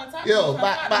me if you wanna talk. Yo, to me,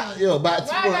 come talk to me. about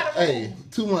 2 Why I months. gotta Hey,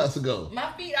 move? 2 months ago.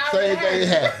 My feet already Same thing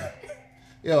hurt. happened.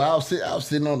 Yo, I was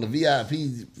sitting on the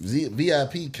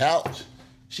VIP couch.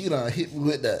 She done hit me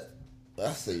with that.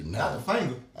 I say Not no. the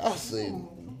finger. I say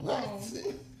what?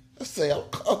 I say I'm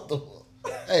comfortable.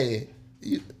 Hey,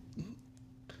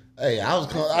 I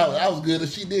was good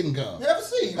if she didn't come. Never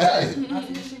seen. Hey, I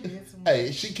think she did too much.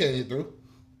 hey, she came through.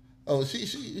 Oh, she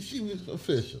was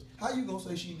official. How you gonna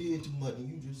say she did too much and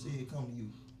you just said come to you?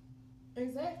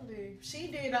 Exactly. She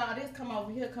did all this. Come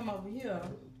over here. Come over here.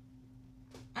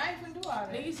 I ain't finna do all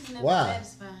that. Niggas is never Why?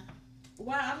 satisfied.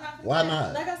 Why? I'm not. Finna Why do that.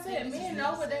 not? Like I said, men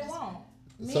know what they want.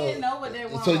 Men So- know what they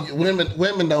want. So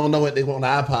women don't know what they want.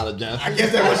 I apologize. I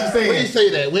guess that's what she When you said. say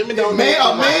that, women don't Man,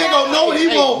 know. a man gonna know what he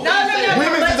want. No.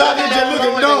 Women is out there just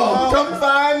looking dumb. Come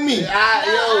find me.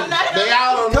 I'm not- They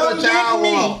all don't know Come what y'all get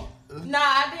me. want. No,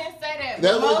 I didn't say that.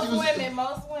 That's But what most you said. women,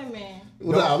 most women.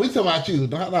 No, we talking about you.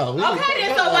 No. Okay,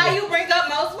 then so why you bring up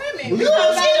most women? You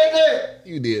don't say that.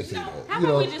 You did say that. How You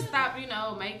about know, we just stop,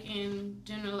 making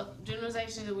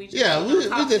generalizations and we just Yeah, we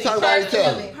just talk about each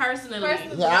other. personally.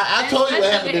 Personally. I told you what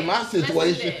Let's happened do in my that. Let's do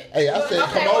situation. that. Hey, I said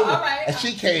Okay, come well, over, all right. and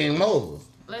she came over.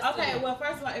 Let's do Okay, that. well,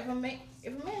 first of all, if a man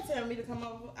tell me to come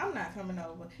over, I'm not coming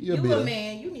over. You'll You be a a-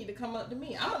 man, you need to come up to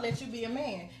me. I'm gonna let you be a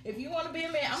man. If you want to be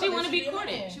a man, I'm She gonna wanna let be you be a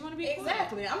courted. man. She wanna be courted.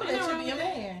 Exactly. I'm gonna Ain't let no you wrong be a with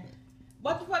that. man.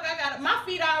 What the fuck? I got my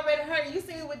feet already hurting. You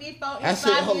see me with these folks? I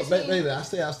said, hold up, inside baby. I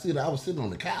said, I was sitting on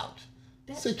the couch.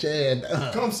 Sit your ass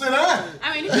down. Come sit down.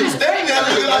 I mean, You standing there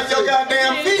looking like your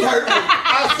goddamn feet hurt.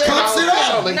 I said, Come I was sit sitting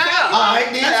down. on the No. couch. All right,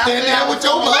 then stand there with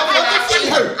your motherfucking feet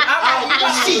hurt.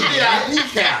 Shit, I need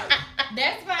couch.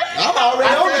 That's fine. I'm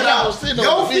already I on said the I was couch. sitting on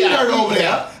Your the feet hurt VIP over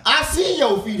there. couch. I see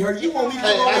your feet hurt. You want me to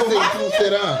Hey, come I over your said, come sit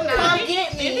down. Come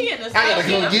get me. I gotta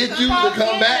come get you to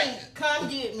come back. Come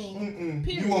get me.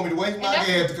 You want me to waste my And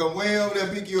gas to come way over there,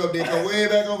 pick you up, then come way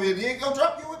back over here, then go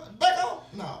drop you back off?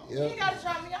 No. You ain't gotta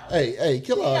drop me off. Hey,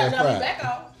 kill You all ain't that gotta drop me pride. back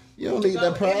off. You don't need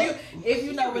that pride. If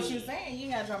you know what you're saying, you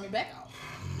ain't gotta drop me back off.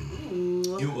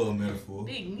 You a metaphor.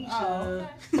 Big Nisha. Oh,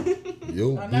 okay.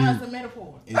 Yo, Oh, now it's a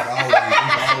metaphor. It's always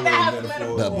a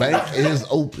metaphor. the bank is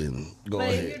open. Go But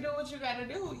if you ahead. do what you gotta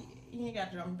do, you ain't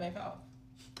gotta drop me back off.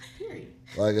 Period.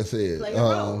 Like I said, Play your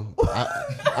role.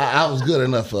 I was good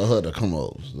enough for her to come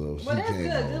over. So Well, she that's came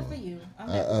good. over. Good for you. I'm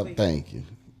happy for you.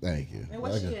 Thank you. And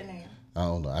what's Like she I- in there? I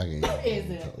don't know. I can't.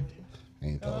 Exactly. I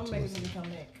ain't I'm talked to making her. me come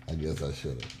back. I guess I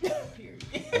should have. Period.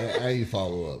 I ain't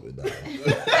follow up with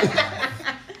that.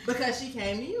 Because she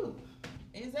came to you.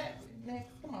 Exactly. Next,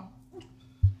 come on.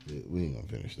 Yeah, we ain't gonna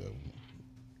finish that one.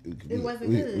 It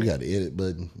wasn't good. We got the edit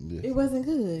button. Yeah. It wasn't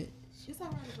good. It's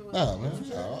alright if it wasn't. Nah,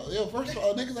 man. Yo, first of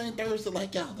all, niggas ain't thirsty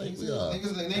like y'all think we are.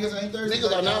 Niggas ain't thirsty.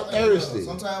 Niggas are not thirsty.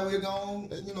 Sometimes we're gone,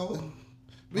 you know.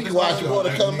 We can watch your water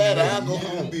come back. I'll go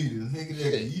home. Nigga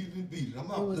that even beat it. I'm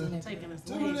It out wasn't there. that Taking us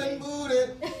Do that way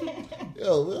booty.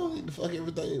 Yo, we don't need to fuck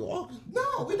everything walking.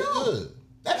 No, we We don't. good.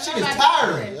 That shit is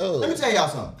tiring. Yo. Let me tell y'all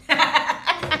something.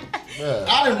 Bruh.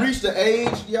 I done reached the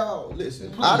age, y'all.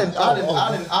 Listen,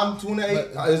 I'm 28.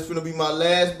 It's gonna be my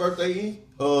last birthday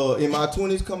in my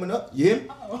 20s coming up. You hear me?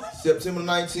 September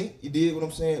 19th. You did what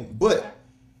I'm saying? But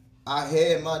I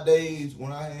had my days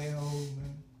when I had hoes, man.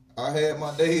 I had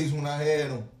my days when I had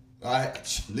them.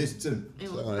 Listen to me.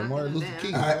 It was Sound like knocking Martin them Luther down.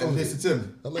 King. I had to listen to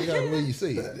me. I like how the way you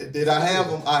say it. Did I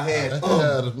have them? I had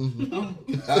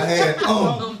I had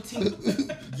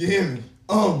You hear me?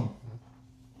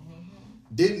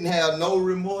 Didn't have no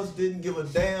remorse. Didn't give a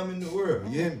damn in the world.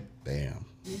 You hear me? Damn.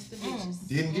 Mr. Bitches.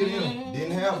 Didn't get him.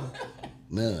 Didn't have him.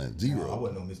 None. Zero. I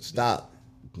wasn't no Mr. Stop.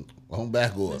 On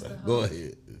back order. Go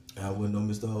ahead. I wasn't no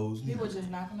Mr. Hoes. He was just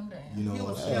knocking them down. You know He what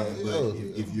was I'm saying? yo.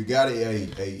 But if you got it,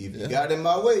 if you got it in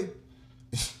my way,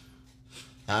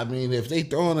 I mean, if they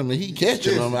throwing him and he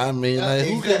catching them, I mean, like,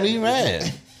 who can be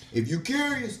mad? if you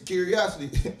curiosity,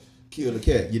 kill the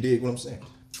cat. You dig what I'm saying?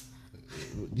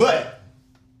 But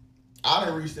I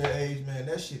done reached that age, man.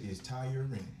 That shit is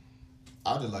tiring.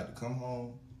 I just like to come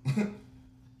home,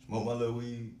 smoke my little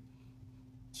weed,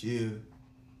 chill,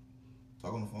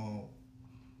 talk on the phone,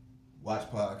 watch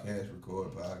podcasts, record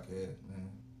podcasts, man.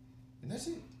 And that's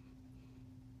it.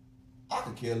 I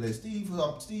could care less. Steve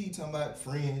talking about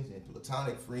friends and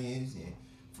platonic friends and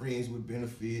friends with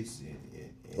benefits and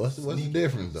What's the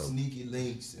difference, though? Sneaky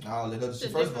links and all that other shit.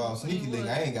 The First of all, difference sneaky between link,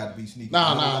 what? I ain't got to be sneaky. No.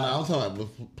 I'm talking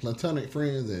about platonic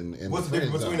friends and What's the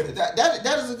difference between it?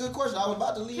 That is a good question. I was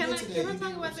about to lead Can I into that. can I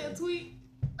talk about that tweet?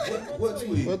 What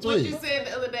tweet? What What you tweet? said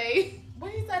the other day?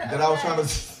 What he said? That I was trying to.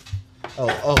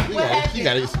 You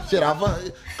got to get some shit off.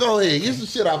 Go ahead, get some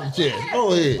shit off your chest.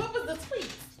 Go ahead. What was the tweet?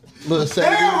 Little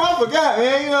Damn, I forgot,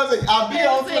 man. You know what I'm saying? I'll be He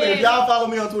on Twitter. If said- y'all follow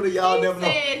me on Twitter, y'all He never know.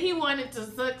 said he wanted to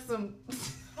suck some.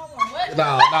 Hold on, what?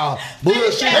 No.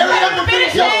 Bullshit. Hurry up and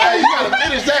finish Yo, that. hey, you gotta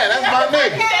finish that. That's my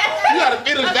nigga. You gotta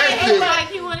finish I that think shit. it's like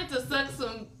he wanted to suck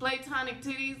some platonic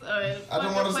titties or. I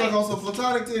don't want to suck on some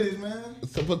platonic titties, man.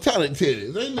 Some platonic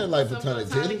titties. Ain't nothing like some platonic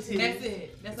titties. That's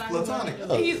it. That's all Platonic. he wanted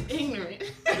to do. He's ignorant.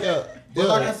 Yeah. But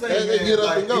like I say, they man, get up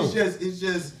like, and go. it's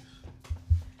just.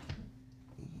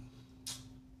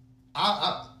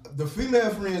 The female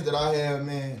friends that I have,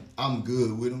 man, I'm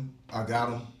good with them. I got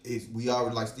them. We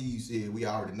already, like Steve said, we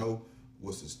already know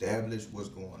what's established, what's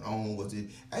going on, what's it.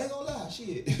 I ain't gonna lie,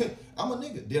 shit. I'm a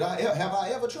nigga. Have I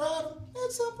ever tried them?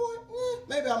 At some point,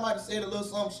 maybe I might have said a little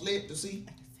something slick to see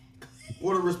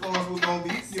what the response was gonna be.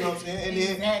 You know what I'm saying?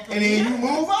 And then you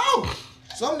move on.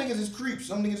 Some niggas is creeps.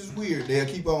 Some niggas is weird. They'll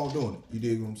keep on doing it. You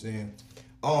dig what I'm saying?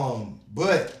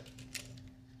 But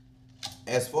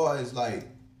as far as like,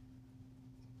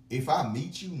 if I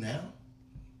meet you now,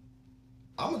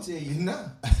 I'm gonna tell you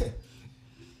now.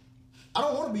 I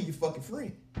don't want to be your fucking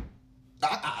friend.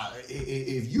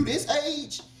 If you this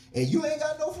age and you ain't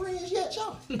got no friends yet,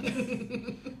 y'all.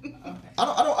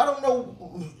 I don't know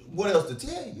what else to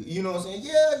tell you. You know what I'm saying?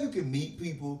 Yeah, you can meet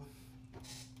people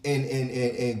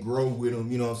and grow with them.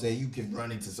 You know what I'm saying? You can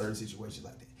run into certain situations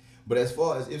like that. But as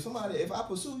far as if I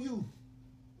pursue you,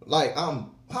 like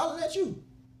I'm hollering at you,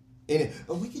 and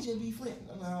we could just be friends.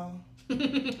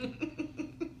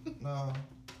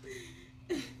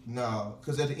 No,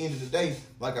 because at the end of the day,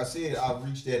 like I said, I've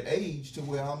reached that age to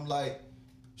where I'm like,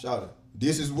 Shawty,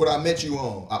 this is what I met you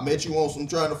on. I met you on some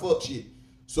trying to fuck shit.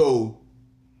 So,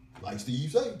 like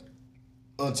Steve said,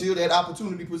 until that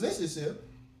opportunity presents itself,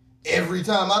 every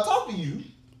time I talk to you,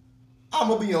 I'm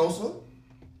going to be on some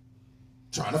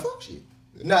trying to fuck shit.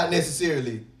 Not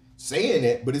necessarily saying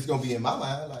that, but it's going to be in my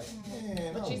mind like,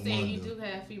 man, But I you don't saying you wonder. do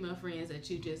have female friends that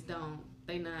you just don't.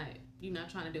 You're not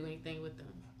trying to do anything with them.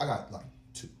 I got like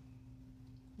 2.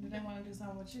 Do they want to do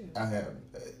something with you? I have,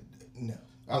 no.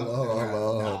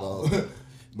 Hold on.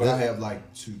 But I have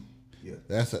like 2. Yeah.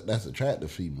 That's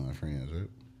attractive female friends, right?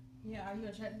 Yeah, are you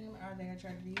attracted to them? Are they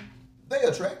attracted to you? They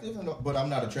attractive, but I'm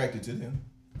not attracted to them.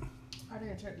 Are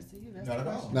they attracted to you? That's Not the at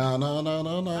all. question.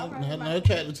 No. Okay, Not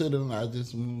attracted to them. I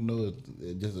just know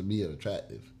it just to be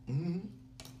attractive. Mm-hmm.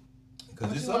 Because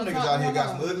there's you some wanna niggas talk out here to got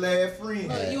one some ugly ass friends.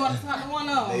 Look, you want to talk to one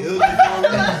of They them? ugly for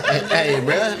a reason. Hey,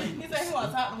 bruh. He said he want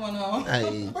to talk to one of them.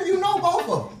 Hey, But you know both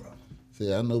of them, bro.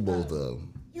 See, I know both of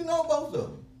them. You know both of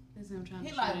them. That's him trying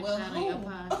He to like, shoot well, a shot on your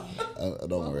podcast.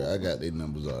 Don't worry, I got their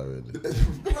numbers already.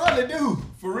 Probably do.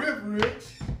 For real, for real.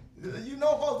 You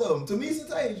know both of them. Tamisa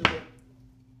Tasia, bro.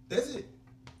 That's it.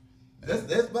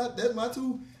 That's my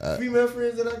two female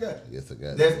friends that I got. Yes, I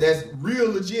got That's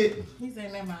real legit He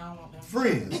said, never mind, I don't want them.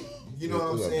 friends. You know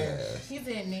what I'm saying? He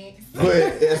said next. But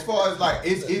as far as like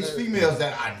it's females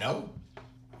that I know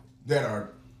that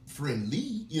are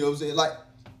friendly. You know what I'm saying? Like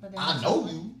But then I know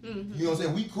you. You know what I'm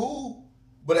saying? We cool.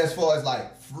 But as far as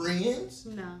like friends,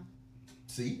 No.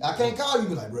 see, I can't call you and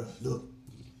be like, bro, look,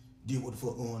 deal what the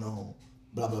fuck going on.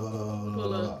 Blah blah blah blah blah Pull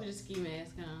blah. up, blah. put a ski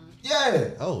mask on.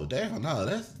 Yeah. Oh damn! No,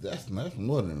 that's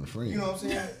more than a friend. You know what I'm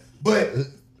saying? But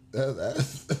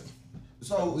That's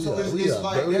so We it's are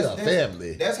like that's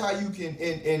family. That's how you can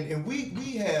and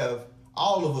we have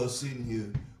all of us sitting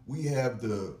here. We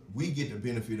get the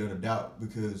benefit of the doubt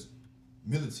because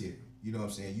military. You know what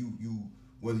I'm saying? You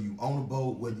whether you on a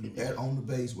boat, whether you on the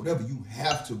base, whatever, you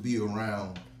have to be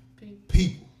around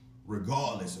people,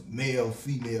 regardless of male,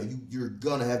 female. You're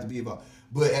gonna have to be involved.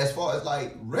 But as far as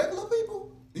like regular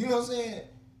people, you know what I'm saying?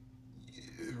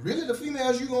 Really, the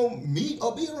females you gonna meet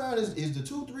or be around is the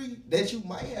 2-3 that you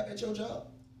might have at your job.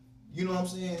 You know what I'm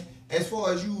saying? As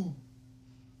far as you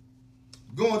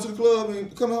going to the club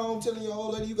and come home telling your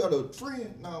old lady you got a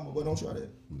friend, nah, but don't try that.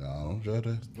 no, don't try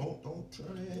that. Don't try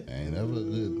that. Ain't never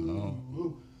good.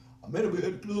 No. I met her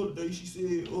at the club today. She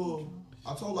said,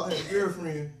 I told her I had a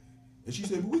girlfriend, and she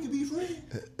said, but we could be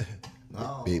friends.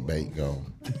 No. Big bait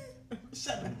gone.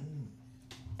 Shut up.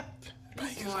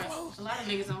 Smart. A lot of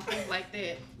niggas don't think like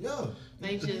that. Yeah.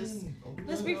 They just,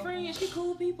 let's be friends. She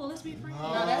cool people. Let's be friends.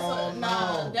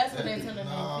 No, that's what they telling their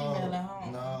female at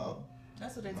home. No.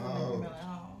 That's what they telling their female at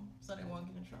home, so they won't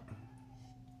get in trouble.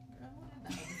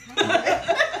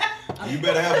 You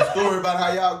better have a story about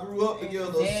how y'all grew up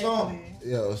together or something.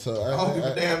 Yo, so I don't give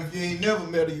a damn if you ain't never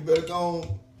met her. You better go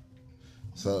on.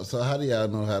 So how do y'all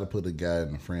know how to put a guy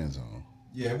in the friend zone?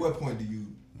 Yeah, at what point do you?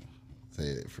 Say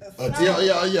it.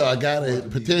 Yo, a guy that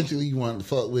potentially you want to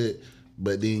fuck with,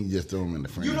 but then you just throw him in the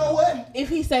friend You zone. know what? If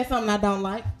he says something I don't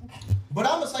like, But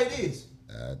I'm going to say this.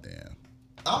 Ah, damn.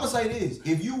 I'm going to say this.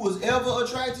 If you was ever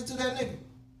attracted to that nigga,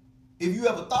 if you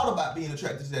ever thought about being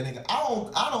attracted to that nigga,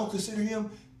 I don't consider him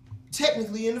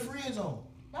technically in the friend zone.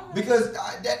 Because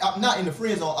I'm not in the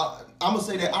friend zone. I'm going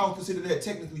to say that I don't consider that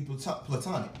technically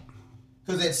platonic.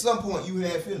 Because at some point you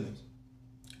had feelings.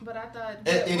 But I thought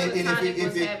And platonic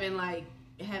if was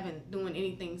having doing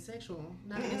anything sexual,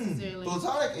 not necessarily.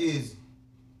 Platonic is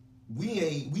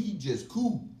we just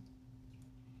cool.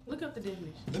 Look up the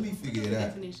definition. Let me figure it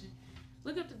out.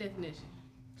 Look up the definition.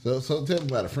 So tell me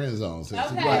about the friend zone. Since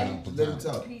Okay. you brought up Let him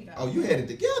platonic. talk. Oh, you had it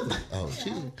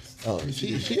together.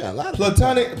 She got a lot of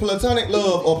Platonic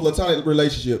love or platonic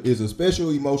relationship is a special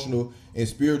emotional and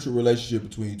spiritual relationship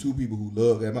between two people who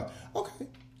love,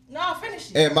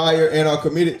 finish it. admire, and are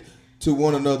committed to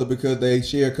one another because they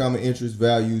share common interests,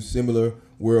 values, similar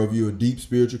worldview, a deep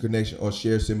spiritual connection, or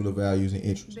share similar values and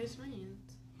interests. Best friends.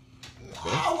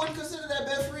 I wouldn't consider that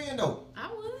best friend though. I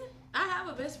would. I have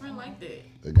a best friend like that.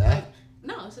 The guy?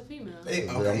 No, it's a female. Hey,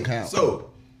 Don't count.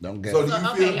 So Don't get do you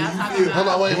okay, feel? y'all talking about- Hold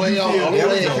on, wait, do you y'all. feel Only that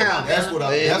way was it a- count. That's what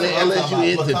I'm Unless you talking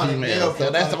into about, female. platonic. So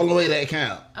that's the only way that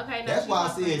count. Okay, no, That's she's why I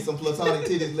my said friend. some platonic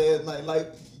titties last night.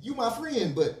 Like you my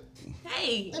friend, but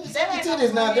Hey, let me see That your ain't no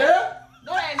titties now, friend. girl.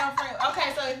 That ain't no friend.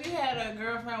 Okay, so if you had a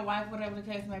girlfriend, wife, whatever the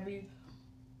case may be,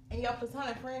 and your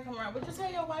platonic friend come around, would you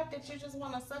tell your wife that you just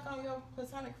want to suck on your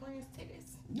platonic friend's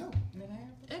titties? No.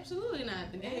 absolutely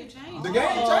not. The game changed. The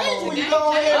game changed when The you game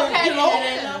go ahead and, Okay, you know.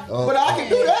 that ain't no, But I can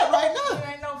do that right you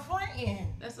now. ain't no friend.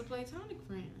 That's a platonic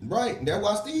friend. Right. That's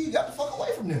why Steve got the fuck away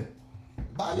from them.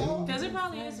 Bye, y'all. Because there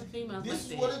probably is some females This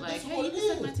like is what that. it- Like, this is hey, what you it can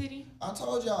suck is. my titty. I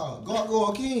told y'all,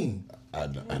 Gargoyle King. I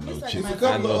know There's chicks. A I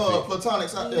couple know of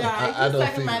platonics out there. Nah, I if know you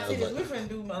sucking my females titties, like- we finna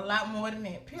do a lot more than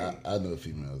that, period. I know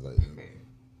females like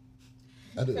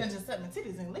that. I do. You finna just suck my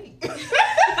titties and leave.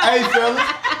 Hey,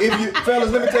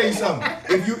 fellas, let me tell you something.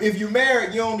 If you married,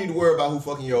 you don't need to worry about who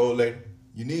fucking your old lady.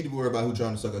 You need to worry about who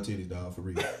trying to suck her titties, dog, for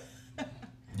real.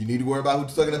 You need to worry about who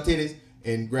sucking her titties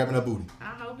and grabbing her booty. I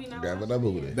hope he not Grabbing watching that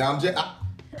booty. this. Now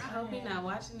I hope he not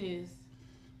watching this.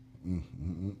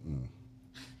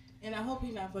 And I hope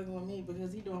he not fucking with me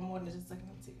because he doing more than just sucking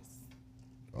my titties.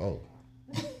 Oh,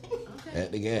 Okay.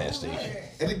 at the gas station.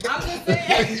 I'm just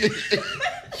saying.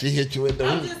 She hit you with the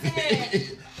I'm just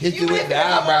saying. hit you with the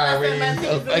eyebrow ain't ring. finna come up and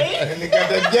suck my titties. and they got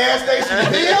that gas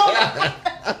station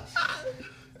bill.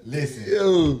 Listen,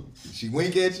 Yo, she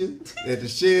wink at you at the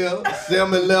Shell,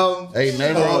 7-Eleven, ain't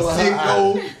nothing wrong with her.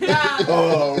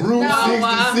 Sitco,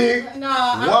 Route 66,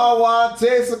 Wawa,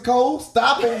 Texaco,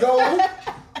 Stop and Go,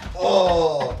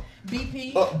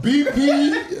 BP.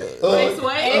 BP,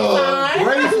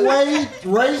 Raceway,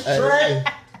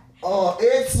 Racetrack,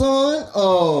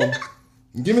 Exxon,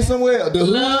 give me somewhere, the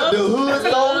hood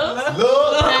store, Love,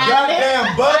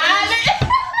 goddamn Bucky,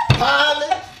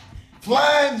 Pilot,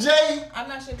 Flying J, I'm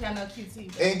not sure if y'all know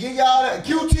QT. and give y'all that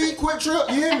QT, Quick Trip,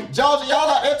 you hear me? Georgia, y'all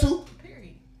out there too?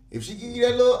 Period. If she give you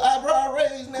that little eyebrow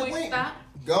raise and that Quick wink, stop.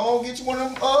 go on get you one of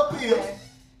them pills. Okay.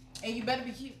 And you better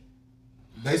be cute.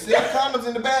 They sell condoms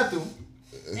in the bathroom.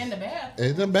 In the bathroom.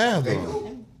 In the They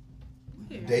bathroom.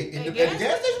 do. They in the gas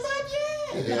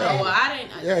station, No, well, I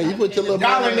didn't. Yeah, you put your little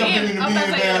Y'all ain't bottle never been in the I'm about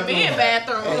to say in the men's men's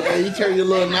bathroom. bathroom. and you turn your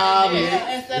little knob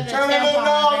and Instead of Turn that little tampons,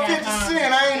 knob they 50 got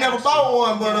cent. I ain't never bought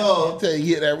one, but tell you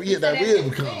get that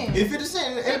rib come. if 50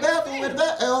 cent in the bathroom at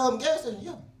the gas station,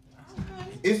 yeah.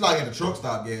 It's like at the truck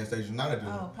stop gas station, not at the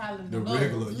Oh, probably the the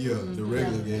regular, bubbles. the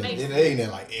regular gas. Makes It ain't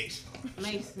that like extra.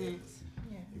 Makes sense.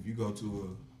 If you go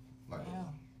to a like, Wow.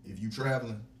 if you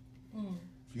traveling,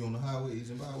 if you on the highways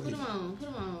and byways, Put them on. Put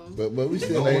them on. But we go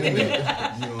still in ain't.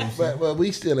 there. You know what I'm saying? But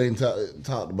we still ain't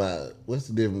talked about what's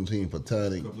the difference between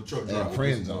platonic A couple of truck and drivers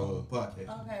friend listen to zone.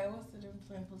 podcast. Okay, what's the difference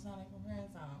between platonic and friend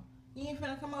zone? You ain't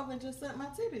finna come over and just suck my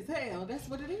titties. Hell, that's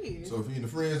what it is. So if he in the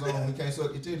friend zone, he can't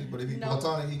suck your titties, but if he No.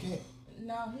 platonic, he can't.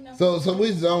 No, he not. So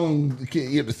which zone can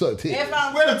you have to suck titties? if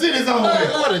I'm Where the titties on?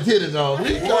 What the titties on? We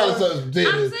trying to suck some I'm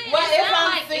titties. saying Well, if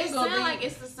I'm it single, sound then- like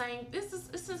it's the same. It's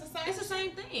the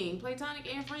same thing.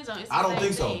 Platonic and friend zone. It's the I don't same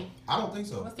think so. thing. I don't think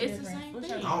so. what's the It's the difference? same What's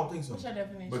thing. I don't think so. What's your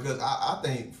definition? Because I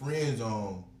think friend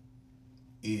zone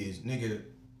is nigga,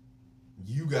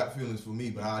 you got feelings for me,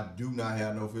 but I do not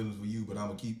have no feelings for you, but I'm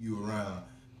gonna keep you around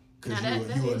because Now that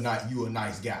is- you a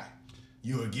nice guy.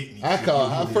 You'll get me. I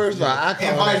call first of all, I call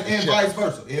and that vice, and the vice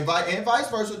versa. And vice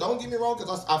versa. Don't get me wrong,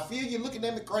 because I feel you looking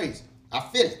at me crazy. I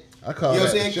feel it. I call You know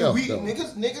what that I'm the saying? shelf, We, though.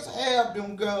 niggas have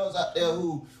them girls out there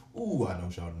who, ooh, I know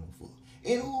y'all know fuck.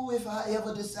 And ooh, if I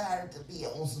ever decided to be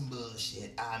on some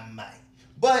bullshit, I might.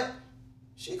 But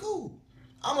she cool.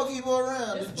 I'm gonna keep her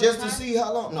around This just to what see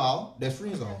how long. No, that's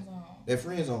friend zone. That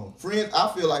friend zone. Friend,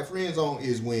 I feel like friend zone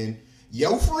is when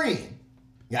your friend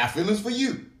got feelings for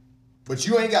you, but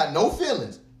you ain't got no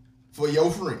feelings for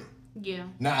your friend. Yeah.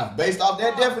 Now, based off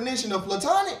that definition of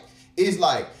platonic, it's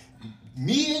like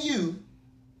me and you,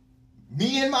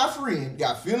 me and my friend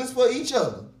got feelings for each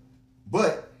other,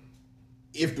 but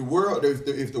if the world,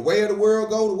 if the way of the world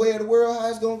go, the way of the world, how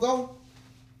it's gonna go,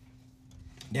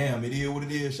 damn, it is what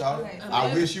it is, shawty. Okay, so I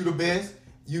let- wish you the best.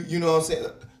 You know what I'm saying?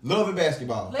 Love and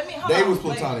basketball. Let me hold They on, was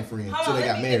wait. platonic friends Hold till on, they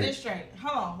let got me married. Get this straight.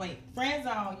 Hold on, wait. Friend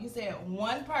zone. You said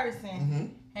one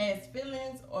person has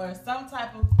feelings or some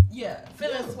type of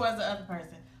feelings towards the other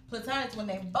person. Platonic when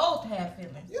they both have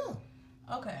feelings.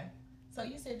 Yeah. Okay. So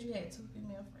you said you had two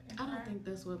female friends. I don't right? think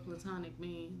that's what platonic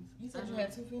means. You said you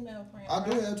had two female friends. I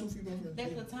do right? have two female friends. They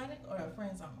yeah. platonic or a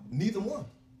friend zone? Neither one.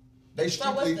 They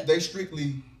So what's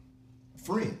strictly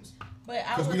friends. But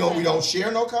I Because would we say- don't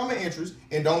share no common interests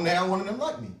and don't now one of them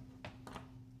like me.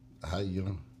 How you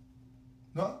know?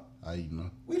 No, How you know?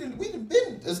 we didn't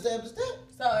been established that.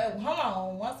 So hold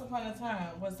on. Once upon a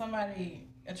time, was somebody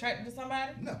attracted to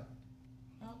somebody? No,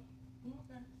 Oh,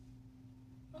 okay.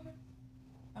 Okay.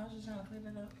 I was just trying to clear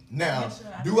that up. now Make sure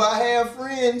do I have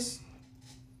friends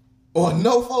or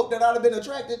no folk that I'd have been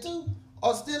attracted to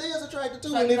or still is attracted to?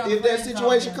 So And you if know that friends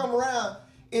situation don't come around,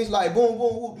 it's like boom,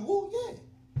 boom, whoop, whoop, yeah.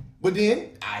 But then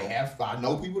I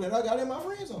know people that I got in my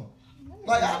friend zone.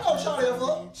 Like I know Shawty a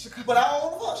fuck, but I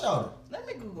don't want to fuck Shawty. Let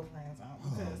me Google friend zone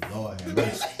Oh because Lord, have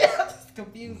mercy. it's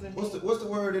confusing. What's the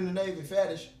word in the Navy?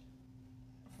 Fetish.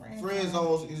 Friend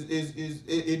zones is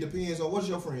it depends on what's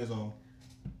your friend zone.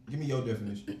 Give me your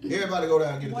definition. Everybody go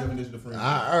down and get a definition of friend zone.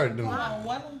 I already know.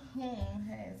 One of whom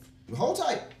has. Hold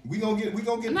tight. We gonna get No,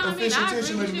 I mean, official I agree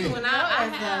attention in a with you. minute. And No, I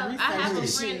it's have a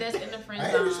research. friend that's in the friend I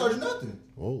ain't zone. researched nothing.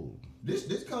 Whoa.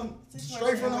 This come Situation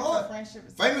straight from the where heart. friendship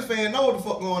is- Famous fan know what the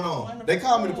fuck going on. They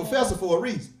call me the professor for a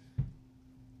reason.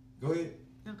 Go ahead.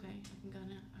 Okay, I can go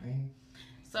now. All right.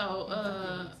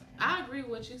 So, I agree with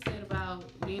what you said about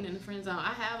being in the friend zone.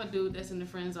 I have a dude that's in the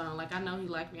friend zone. Like, I know he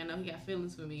like me. I know he got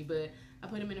feelings for me. But I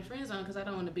put him in the friend zone because I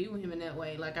don't want to be with him in that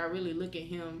way. Like, I really look at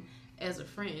him as a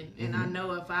friend. And I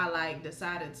know if I, like,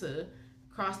 decided to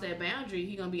cross that boundary,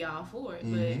 he going to be all for it.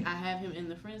 But I have him in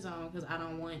the friend zone because I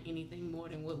don't want anything more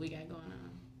than what we got going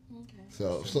on. Okay.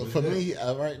 So for me,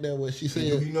 right there, what she Do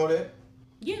said. you know that?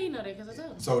 Yeah, you know that because I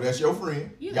told him. So that's your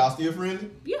friend. Yeah. Y'all still friendly?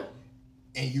 Yeah,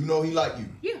 And you know he like you.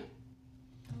 yeah.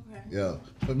 Okay. Yo,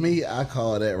 for me, I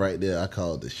call that right there. I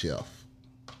call it the shelf.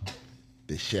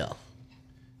 The shelf.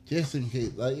 Just in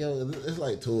case, like yo, it's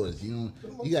like toys. You know,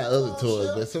 you got other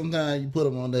toys, but sometimes you put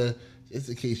them on there just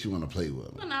in case you want to play with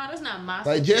them. Well, no, that's not my.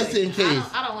 Like just in case.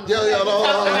 I don't want to.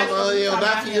 Yo,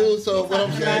 not for you. So what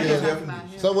I'm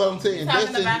saying. So what I'm saying, just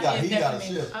in He got a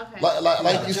shift.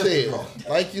 Okay.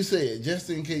 like you said, just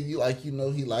in case you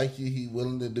he like you, he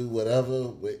willing to do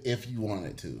whatever if you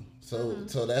wanted to.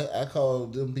 So that I call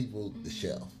them people the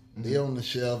shelf. They on the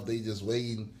shelf. They just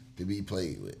waiting to be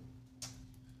played with.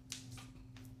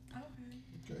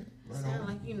 Okay. Right Sound on.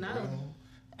 like you know. Right on.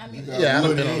 I mean, Yeah, I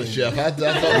done been on the shelf. I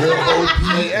thought,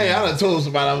 hey, I done told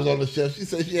somebody I was on the shelf. She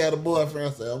said she had a boyfriend.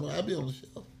 I said, I'll be on the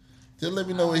shelf. Just let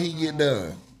me know when he get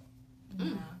done.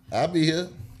 I'll be here.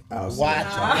 I'll Watch.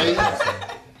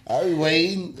 I'll be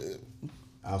waiting.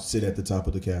 I'll sit at the top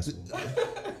of the castle.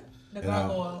 the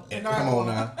gargoyle. Come on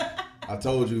now. I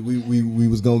told you we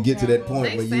was gonna get to that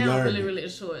point They where you sound learned. really, really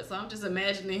short, so I'm just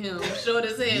imagining him short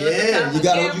as hell. Yeah, you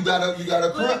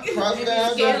gotta cross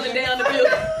down. Scaling down the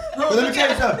building. But let me tell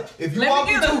you something. If you Let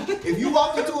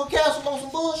walk into a castle on some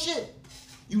bullshit,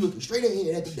 you looking straight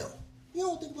ahead at the door. You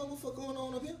don't think about what the fuck going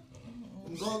on up here?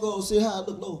 I'm gonna go see how I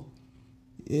look low.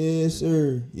 Yes,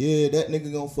 sir. Yeah, that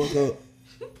nigga gonna fuck up.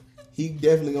 He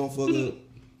definitely gonna fuck up.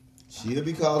 She'll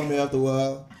be calling me after a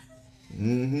while.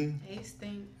 Mm-hmm. Hey,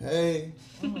 stink. Hey.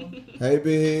 Hey,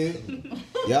 big head.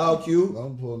 Y'all cute.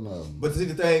 I'm pulling up. But see,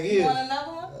 the thing is, You want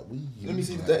another one? let me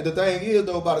see. The thing is,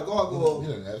 though, about the gargoyle,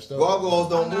 gargoyles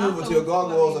don't move until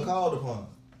gargoyles are called upon.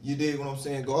 You dig what I'm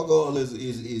saying? Gargoyle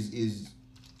is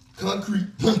concrete.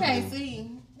 You can't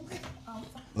see.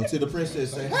 Until the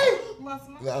princess say, "Hey,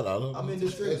 No. I'm in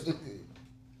distress." What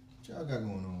y'all got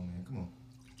going on, man? Come on.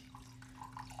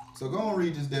 So go and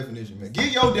read this definition, man.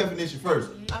 Give your definition first.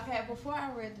 Okay, before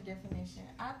I read the definition,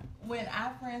 when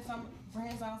I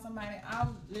friends on somebody,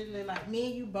 I'm literally like, me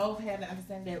and you both have to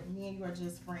understand that me and you are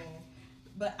just friends.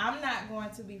 But I'm not going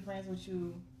to be friends with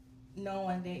you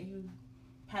knowing that you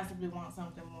possibly want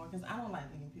something more, because I don't like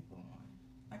leading people on.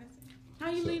 Like I said. How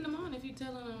you leading them on if you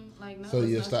telling them like no? So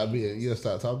you'll it's stop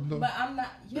talking to them? But I'm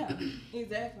not, yeah,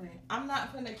 exactly. I'm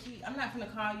not gonna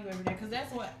call you every day, because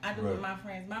that's what I do with my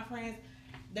friends. My friends,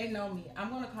 they know me. I'm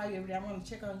gonna call you every day. I'm gonna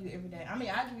check on you every day. I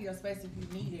mean, I'll give you a space if you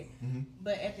need it. Mm-hmm.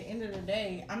 But at the end of the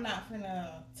day, I'm not finna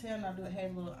tell no dude, hey,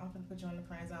 look, I'm finna put you on the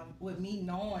friend zone with me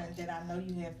knowing that I know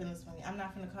you have feelings for me. I'm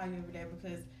not finna call you every day,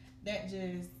 because that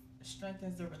just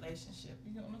strengthens the relationship.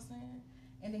 You know what I'm saying?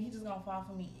 And then he just gonna fall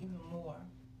for me even more.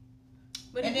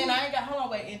 But And then I ain't got, hold on,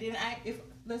 wait. And then if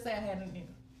let's say I had a nigga,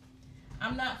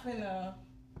 I'm not finna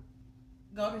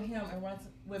go to him and run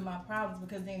with my problems,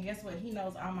 because then guess what? He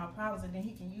knows all my problems, and then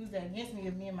he can use that against me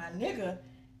if me and my nigga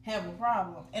have a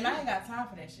problem. And I ain't got time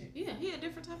for that shit. Yeah, he a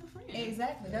different type of friend.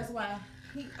 Exactly. That's why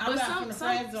I'm But not some finna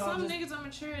friend zone. niggas are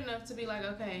mature enough to be like,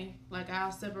 okay, like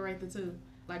I'll separate the two.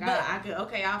 Like But- I could,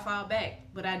 okay, I'll fall back,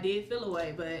 but I did feel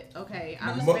away. But okay, I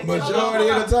But respect Majority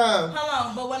of the time, Hold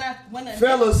on, but when a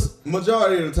fellas,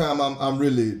 majority of the time, I'm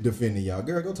really defending y'all.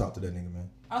 Girl, go talk to that nigga, man.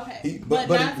 okay, But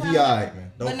nine he times- alright,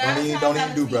 man. but Don't nine even times out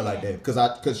of do bro 10, like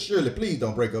that. Cause surely, please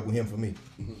don't break up with him for me.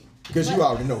 Cause you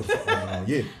already know what's going on.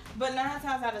 Yeah. But 9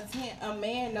 times out of 10, a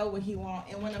man know what he want,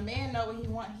 and when a man know what he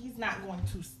want, he's not going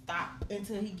to stop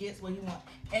until he gets what he want,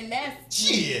 and that's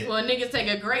Shit. Well, niggas take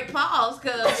a great pause,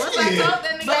 cause once I Shit. told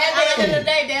that nigga, But at the end of the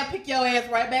day, they'll pick your ass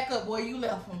right back up, boy. You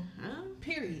left him. Huh?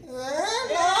 Period.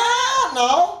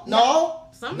 No.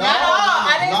 Some Not all.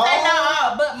 I didn't say not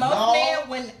all, but most No. men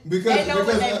when they know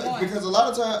what they want. Because a lot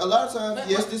of times, But-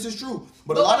 yes, this is true.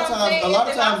 But a But lot what of I'm times, saying a lot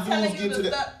is of if I'm times, telling dudes you get to the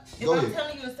that. stuff- If Go I'm ahead.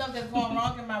 telling you the stuff that's going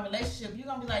wrong in my relationship, you're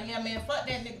gonna be like, yeah, man, fuck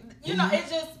that nigga. You know, it's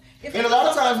just. If And a it's lot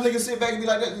of something- times, niggas sit back and be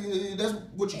like, "That's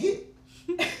what you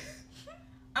get."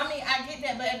 I mean, I get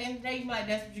that, but at the end of the day, you be like,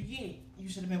 that's what you get. You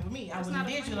should have been with me. I That's wouldn't not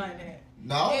have a did you friend. like that.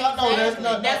 No, Exactly. that's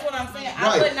not. That's what I'm saying. Right.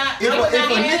 I would not. If I a- would if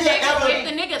not a have nigga that ever- if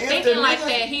the nigga If thinking the like nigga-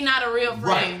 that, he not a real friend.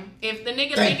 Right. If the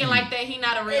nigga Thank thinking you. like that, he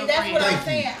not a real And that's friend. what I'm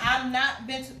Thank you. saying.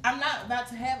 I'm not about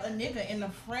to have a nigga in the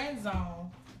friend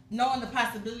zone, knowing the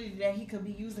possibility that he could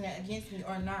be using that against me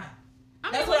or not.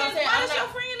 I That's mean, what I'm saying. Why I'm is your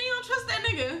not- friend and you don't trust that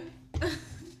nigga?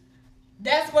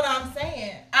 That's what I'm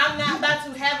saying. I'm not about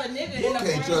to have a nigga You in the can't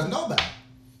friend trust zone. nobody.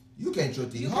 You can't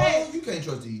trust these You hoes. can't. You can't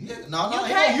trust these niggas. No, You ain't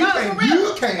can't. no, No, you for can't. real.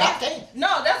 You can't. I can't.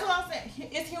 No, that's what I'm saying.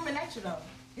 It's human nature though.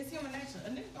 It's human nature. A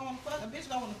nigga gonna fuck. A bitch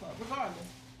gonna fuck regardless.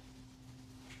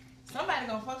 Somebody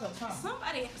gonna fuck up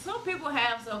something. Some people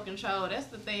have self control. That's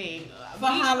the thing. For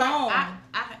how long?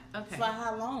 Okay. For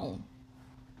how long?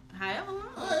 However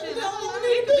long. Hey, Shit, that how long? don't It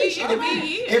need could to be be.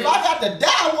 years. If I got to die,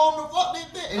 I want to fuck this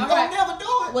bitch. And All don't right. never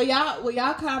do it. Will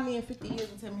y'all call me in 50 years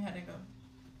and tell me how they go?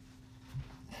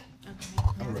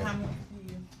 All right. How many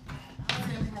for you? I'll tell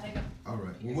you how they go. All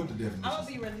right. Well, what the definition? I'm gonna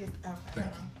be really. Okay. Thank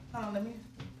Hold on. Let me.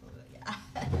 Yeah.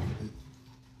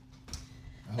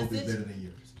 I hope it's better than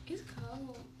yours. It's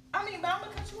cold. I mean, but I'm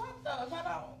gonna cut you off though if I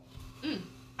don't.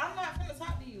 I'm not gonna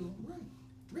talk to you. Right.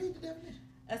 Read the definition.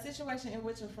 A situation in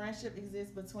which a friendship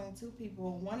exists between two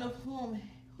people, one of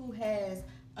who has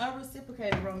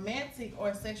unreciprocated romantic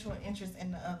or sexual interest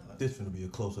in the other. This finna be a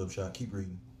close-up shot. Keep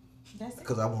reading. That's it.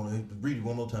 Because I want to read it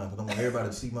one more time. Because I want everybody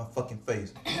to see my fucking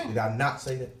face. Did I not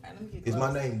say that? All right, let me get Is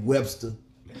my close. name Webster?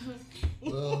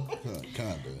 Well,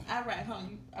 kind of. All right, hold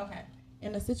on. Okay.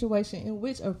 In a situation in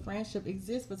which a friendship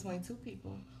exists between two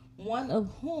people, one of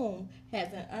whom has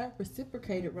an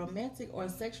unreciprocated romantic or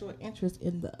sexual interest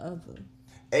in the other.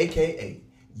 AKA,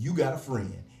 you got a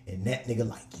friend and that nigga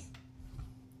like you.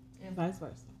 And vice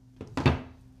versa.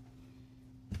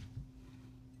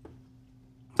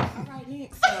 All right,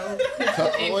 next. So,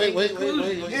 So, wait.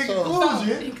 In So,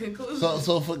 conclusion, In conclusion.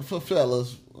 so for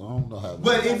fellas, I don't know how.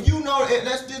 but if you know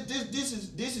that's this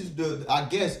is the I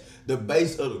guess the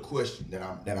base of the question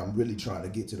that I'm really trying to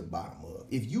get to the bottom of.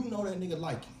 If you know that nigga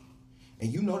like you,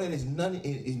 and you know that it's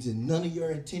in none of your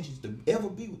intentions to ever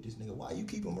be with this nigga, why you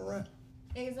keep him around?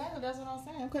 exactly, that's what I'm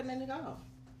saying. I'm cutting that nigga off.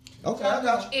 Okay, I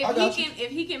got you. I got you.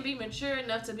 If he can be mature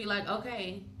enough to be like,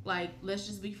 okay, like let's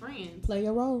just be friends. Play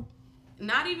your role.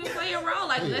 Not even play a role.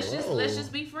 Like Play a let's role.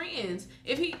 just be friends.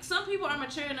 Some people are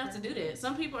mature enough to do that.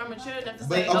 Some people are mature enough to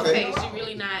But, say, okay. okay, she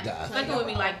really not Yeah. fucking with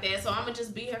me like that, so I'm gonna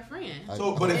just be her friend.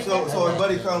 So, but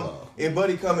if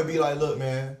Buddy come and be like, look,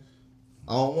 man,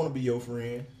 I don't want to be your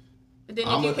friend. But then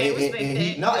if you can't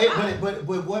respect that,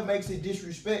 but what makes it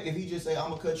disrespect if he just say I'm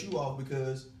gonna cut you off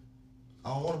because I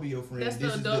don't want to be your friend. that's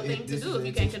the adult thing to do if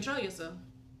you can't control yourself.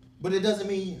 But it doesn't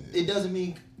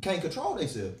mean can't control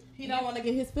themselves. He don't want to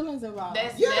get his feelings involved.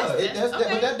 That's Yeah, that's but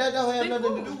okay. that don't have Then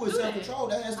nothing to cool, do with do that. self control.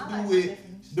 That has to I do like with that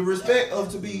definition. the respect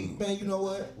of to be, man. You know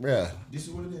what? Yeah, This is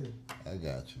what it is. I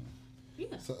got you.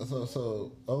 Yeah.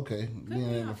 So okay, Cut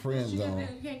being me in the off. friend You zone.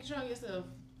 can't control yourself.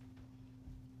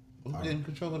 Who didn't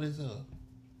control themselves?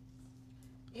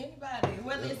 Anybody,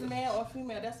 whether it's male or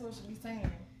female, that's what should be saying.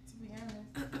 To be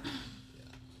honest.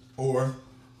 Or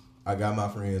I got my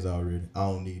friends already. I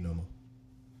don't need no more.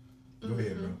 Go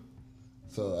ahead, bro.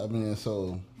 So I mean,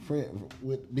 friend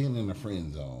with being in the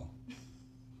friend zone.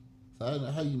 So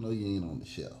how you know you ain't on the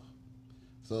shelf?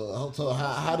 So hold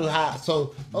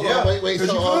Yeah, on, wait. 'cause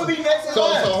So you could be next in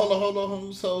line. hold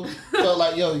on. So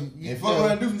like yo, And fuck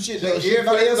around and do some shit that she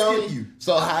everybody friend else zone skip you.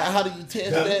 So how do you test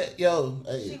Yeah. that, yo?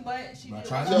 She Hey, what? She I'm did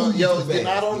trying what? to- you're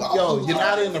not on. You're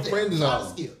not in the Trying to friend zone.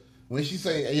 skip. When she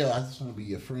say, hey, yo, I just want to be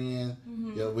your friend.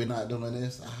 Yo, we're not doing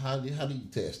this. How do you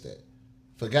test that?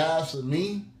 For guys, for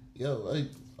me, yo, hey,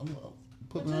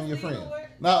 put me But on your just friend. leave it.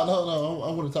 No.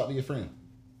 I want to talk to your friend.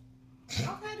 Okay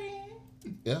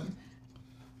then. Yeah.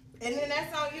 And then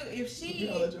that's on you. If she,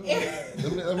 Yeah, if,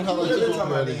 Let me holler I'm at you. talking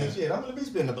about damn shit. I'm gonna be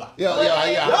spinning the block.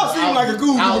 Yeah. Y'all seem like a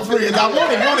cool group of friends. I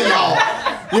wanted one of y'all.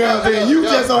 You know what I'm saying? You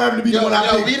just don't happen to be the one I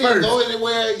we picked didn't first. go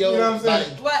anywhere, yo. You know what I'm saying?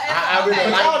 Like, well, I really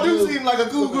okay. But y'all do you. seem like a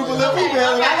cool group of little Okay,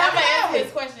 females. okay, and I I'm gonna like ask it.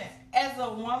 this question. As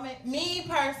a woman, me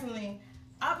personally,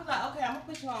 I'll be like, okay, I'm gonna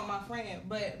put you on my friend,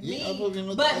 but Yeah, I'll put you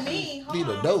on but the- me, be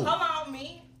hold the dope. on,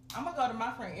 me, I'm gonna go to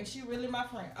my friend if she really my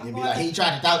friend. I'm And be going like, he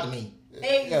tried to talk to me.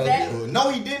 exactly. No,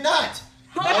 he did not.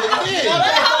 Hold No, on. he did. No,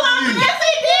 that's supposed to be. Yes,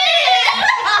 he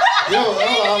did. Yo,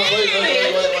 hold on,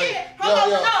 wait. Hold on,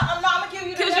 Yo. no, I'm gonna give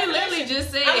you the Because you definition. literally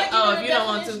just said, I'ma give oh, you if the you don't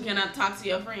want to, definition. can I talk to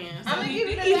your friends? I'm gonna give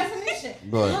you the definition.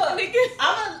 Go ahead. Look,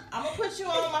 I'm gonna put you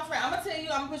on my friend. I'm gonna tell you,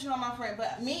 I'm gonna put you on my friend.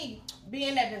 But me,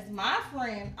 being that it's my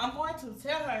friend, I'm going to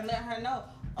tell her and let her know.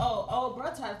 Oh, bro,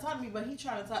 tried to talk to me, but he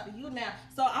trying to talk to you now.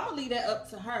 So I'm gonna leave that up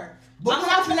to her. But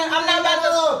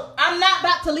I'm not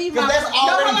about to leave my Because friend.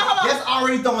 that's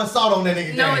already throwing salt on that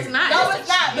nigga. No, game. it's not. No, it's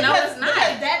not. No, Because- it's not.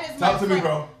 Because that is Talk my to me, friend.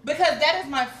 bro. Because that is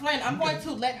my friend. I'm going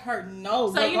to let her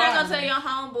know. So you're not gonna regardless. tell your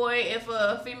homeboy if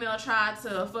a female tried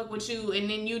to fuck with you and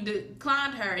then you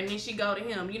declined her and then she go to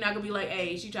him. You're not gonna be like,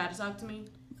 hey, she tried to talk to me.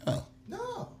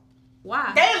 No.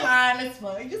 Why? They lying as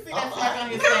fuck. You see that smack on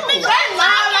his No. face? They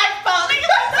lying like fuck.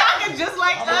 Niggas talking just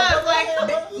like us. Like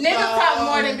niggas talk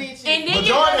more than bitches. And then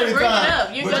you're Majority gonna of the bring it time,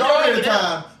 up. You're majority gonna of the bring it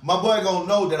up. time, my boy gonna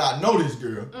know that I know this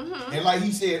girl, Mhm. and like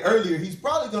he said earlier, he's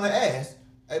probably gonna ask,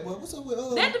 "Hey, boy, what's up with?"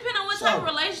 That depends on what type of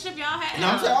Sorry. relationship y'all have. And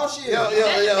I'm saying, "Oh shit." Yo,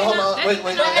 hold on. Wait.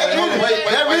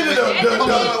 That really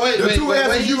the two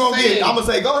answers you gonna get. I'm gonna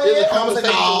say, "Go It's a ahead." I'm gonna say,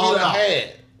 conversation "No, we done no."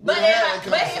 had. But We done had if,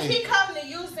 that but if conversation. he come to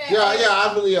you saying, Yeah, hey,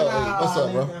 I really, yo, nah, what's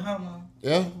up, bro? nigga, hold on.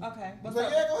 Yeah, Okay, I what's say,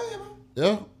 up? "Yeah, go ahead, bro."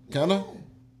 yeah, kinda.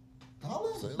 Holla.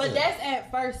 But that's at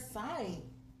first sight.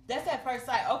 That's at first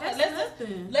sight. Okay, That's let's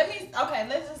nothing.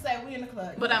 let's just say we in the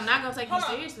club. But I'm not gonna take you Hold on.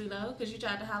 seriously though, because you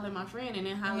tried to holler at my friend and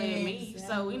then holler at me.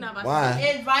 Exactly. So we not about Why? to.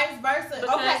 And vice versa.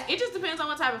 Because Okay. it just depends on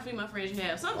what type of female friends you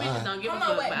have. Some bitches don't give a Hold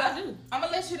on, fuck, wait, but I do. I'm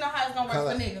gonna let you know how it's gonna work Call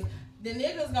for it. niggas. The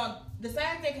niggas gonna the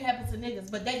same thing can happen to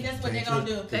niggas, but that's what they gonna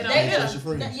do. They don't Can't care. trust your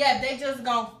friends. They just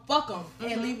gonna fuck them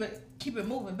and leave it, keep it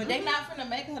moving. But they not finna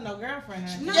make her no girlfriend. Or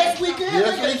anything. Yes, we can.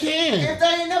 Yes, we can. If they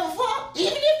ain't never fucked,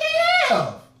 even if they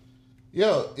have.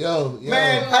 Yo.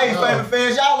 Man, hey, famous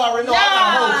fans, y'all already know I got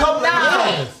a whole couple of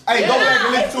Yes. Hey, go back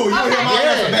and listen to it. You hear my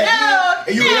Yes. answer back.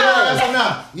 And you hear my answer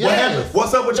now. Yes. What happened?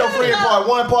 What's up with your friend part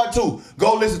 1, part 2?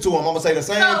 Go listen to them. I'm gonna say the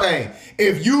same thing.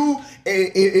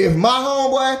 If my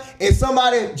homeboy and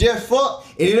somebody just fuck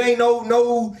and it ain't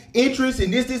no interest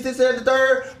in this, and the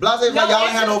third, blah, blah, blah, No y'all ain't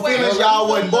had no interest feelings, where- y'all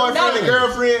wasn't boyfriend No. and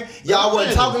girlfriend, y'all No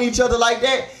wasn't talking to each other like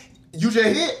that. You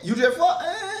just hit, you just fuck.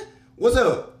 What's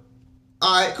up?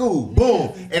 All right, cool.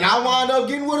 Boom. And I wind up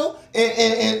getting with her,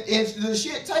 and the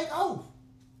shit take off.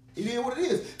 It is what it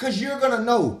is. Because you're going to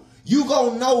know. You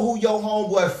going to know who your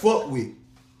homeboy fuck with.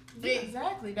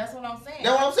 Exactly. That's what I'm saying.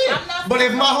 That's what I'm saying. I'm not But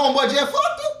if my homeboy just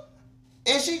fucked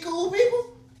her, and she cool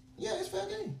people, yeah, it's fair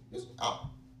game.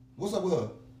 What's up with her?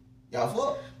 Y'all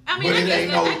fuck? I mean, but I it guess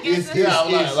ain't that- no, I guess it's, that's-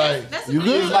 it's, like That's you a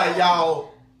good? it's like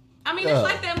y'all, I mean, it's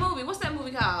like that movie. What's that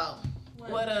movie called?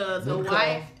 What the What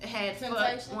wife had fucked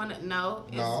Temptation? one. No,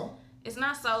 no, it's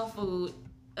not Soul Food.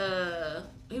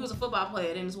 He was a football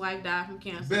player, and his wife died from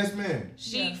cancer. best man.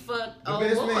 She fucked The old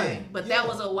best boy, man. but Yeah. that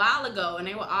was a while ago, and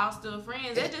they were all still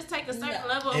friends. That just take a certain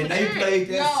level of And they maturity. played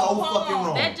that No, so hold fucking on.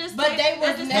 wrong. That just But take- they was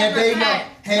that just never they tight. known-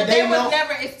 had But they they was known-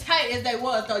 never as tight as they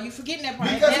was though. You forgetting that part.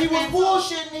 Because he That was man-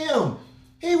 bullshitting him.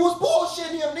 He was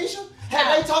bullshitting him, Nisha.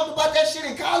 Had they talked about that shit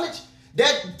in college,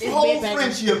 that It's whole been back.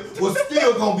 friendship was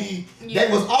still gonna be. Yeah.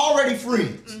 They was already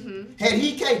friends. Mhm. Had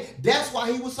he came, that's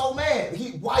why he was so mad.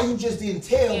 Why you just didn't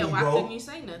tell Yeah, me, why bro? couldn't you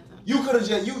say nothing? You could have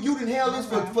just you didn't held this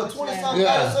for 20 something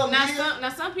Yeah. something Now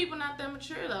years. some people not that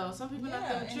mature though. Some people not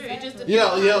that Yeah, mature. It just exactly.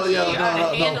 depends on how mature you are to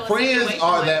No. handle a Friends situation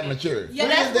are like that mature. Yeah,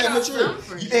 Friends that's that what mature. some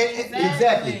friends.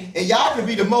 Exactly. And y'all can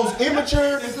be the most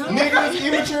immature niggas,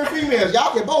 immature females.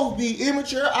 Y'all can both be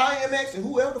immature, IMX, and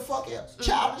whoever the fuck else.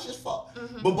 Childish as fuck.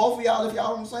 But both of y'all, if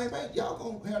y'all on the same page, y'all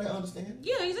gonna have that understanding.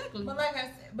 Yeah, exactly. But like I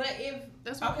said, but if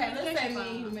That's what okay, let's say communication me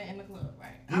and you is. met in the club, right?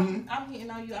 Mhm. I'm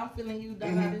hitting on you. I'm feeling you.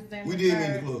 This, that, We and did the meet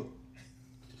in third. the club.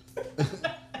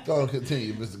 Go on,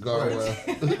 continue, Mr. Garwell.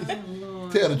 Oh,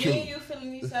 Lord. Tell the Me and truth. you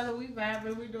feeling each other. We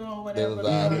vibing. We doing They whatever. was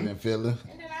vibing and feeling.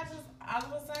 And then I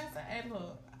was saying, hey,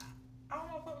 look, I don't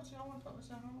want to fuck with you. I want to fuck with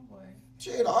your homeboy.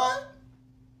 Shit, alright.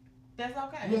 That's You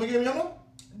want okay. me to give me your number?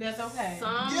 That's okay.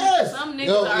 Yes. Some niggas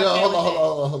Yo, are okay hold with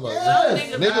on, hold on.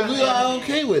 Yes. Some Niggas, we are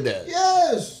okay with that.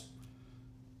 Yes.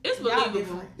 It's Y'all believable.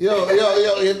 different. Yo,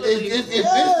 if this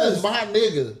Yes. is my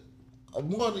nigga, I'm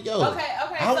going to yo. Okay.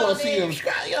 I so want to see then- him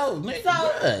scratch. Yo, nigga. So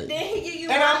right. then he give you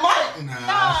And I might.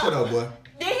 Nah, No. shut up, boy.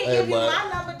 Then he Hey, give you boy.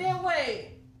 my number. Then wait.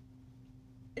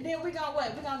 Then we gonna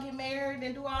what? We gonna get married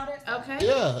and do all that stuff? Okay.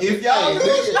 Yeah. If y'all hey, do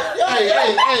nigga, shit,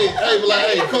 hey, be like,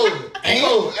 hey,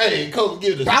 Kobe, Kobe,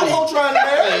 give it a I stick. won't try to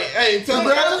marry. Hey, tell me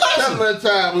that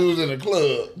time we was in the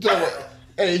club. Tell me,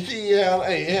 hey, she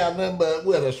had nothing but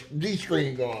with a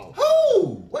G-string on.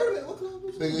 Who? Wait a minute. What club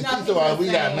was it? Nigga, No, she told me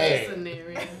we got he married.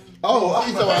 Scenario. Oh,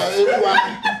 She told me,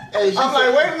 hey, she I'm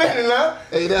like, wait a minute now.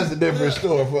 hey, that's a different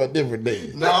story for a different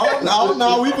day. No.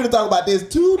 We finna talk about this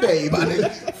today, my nigga.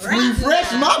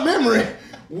 Refresh my memory.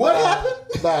 What happened?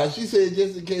 Nah, she said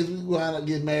just in case we wind up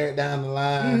getting married down the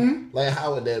line, like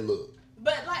how would that look?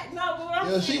 But like no, but what I'm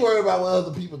You know, she saying- worried about what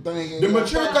other people think. The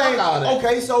mature thing. All that.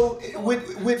 Okay, so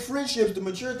with friendships, the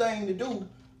mature thing to do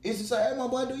is to say, hey, my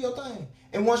boy, do your thing.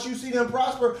 And once you see them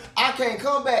prosper, I can't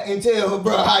come back and tell her,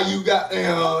 bro, how you got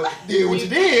did what you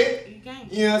did. You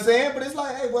can't. You know what I'm saying? But it's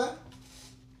like, hey, boy,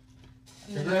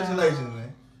 congratulations,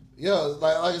 man. Yo,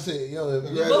 like I said, yo, if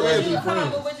Yeah, But would yeah, you, be hold on,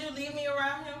 friends. but would you leave me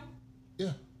around him?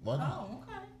 yeah, why not? Oh,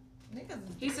 okay. Niggas.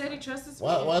 He said he trusts his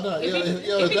Why- friend. why not? If Yo, he-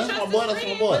 if he that's my trusts boy, his that's my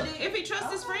friend, boy. but If he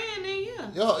trusts his friend, then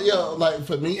yeah. Yo, like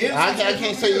for me, It's I just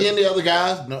can't say any other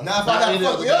guys. No, Now, if not I gotta any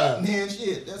fuck other you up, guys. then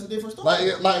shit, that's a different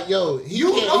story. Like, yo, he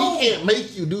can't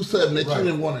make you do something that Right. you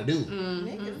didn't want to do.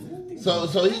 Niggas.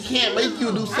 So he can't make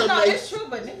you do I something. know That, it's true,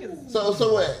 but niggas.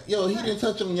 so what? Yo, he didn't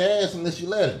touch on your ass unless you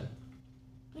let him.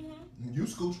 You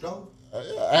scooched over.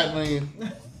 I mean,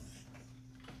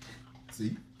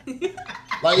 See?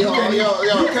 like yo,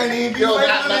 You can't even be yo,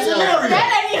 faithful in this yo, scenario.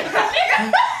 That ain't even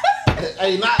a nigga.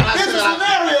 hey, not This is a saying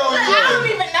scenario. I don't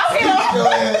even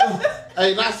know him.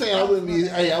 hey, not saying I wouldn't be.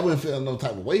 Hey, I wouldn't feel no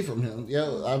type of way from him.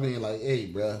 Yo, I mean, like, hey,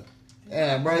 bro,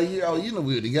 you know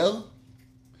we were together.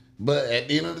 But at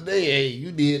the end of the day, hey,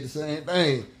 you did the same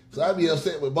thing. So I'd be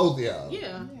upset with both of y'all.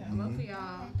 Yeah, both of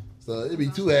y'all. So it'd be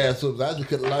two ass whoops. I just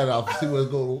cut the light off and see what's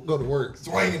go to work.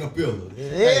 Swinging a pillar.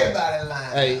 Everybody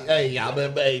lying. Hey, y'all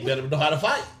better know how to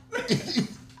fight.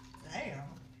 Damn.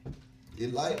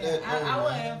 It like that. I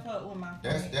wouldn't fuck with my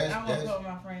friend. That's- I wouldn't fuck with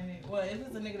my friend. Well, if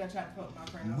it's a nigga that try to fuck with my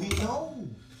friend, We know.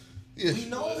 Yeah. We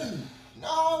know.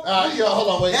 No. Yo, hold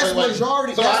on, wait, That's wait.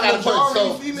 majority. So That's I got a question.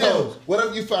 majority females. So what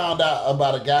if you found out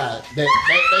about a guy that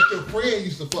your friend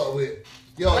used to fuck with?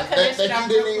 Yo, What that connection you I'm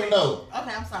didn't real even quick? know.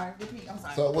 Okay, I'm sorry. Repeat. I'm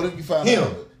sorry. So what if you found Him.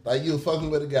 out like you was fucking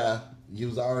with a guy, you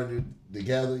was already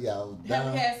together, y'all Have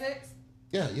down? we had sex?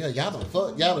 Yeah, y'all done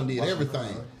fuck, y'all done did What's the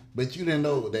everything. drug? But you didn't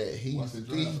know that he What's the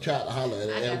drug? tried to holler at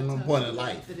I her at gotta one tell point you in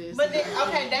life. for this. But then,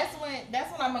 okay, that's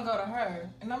when I'm gonna go to her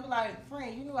and I'm like,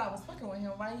 friend, you knew I was fucking with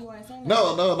him. Why you ain't saying that?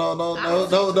 No.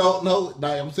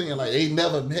 Like I'm saying, like they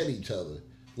never met each other.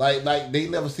 Like they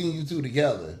never seen you two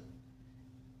together.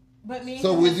 But me. and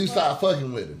So him would was you fuck- start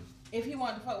fucking with him? If he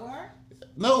wanted to fuck with her?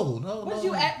 No. What are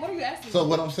you asking? So me?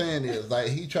 what I'm saying is, like,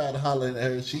 he tried to holler at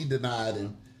her, she denied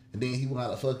him, and then he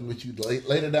wound up fucking with you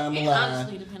later down the It line,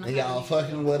 honestly depend on and how y'all you fucking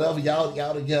feel. whatever,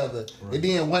 y'all together, and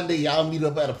then one day y'all meet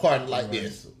up at a party like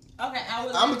this. Okay, I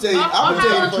was. I'm gonna tell you. I'm I'm gonna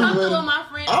tell you the cool truth. with my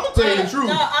friend. I'm gonna tell you the truth.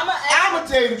 No, I'm gonna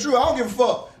tell you the truth. I don't give a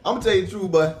fuck. I'm gonna tell you the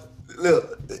truth, but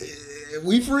look,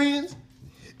 we friends,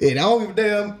 and I don't give a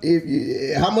damn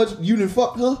if how much you done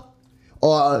fucked her,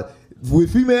 or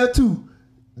with female too.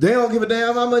 They don't give a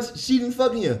damn how much she done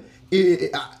fuck him.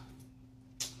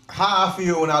 How I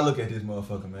feel when I look at this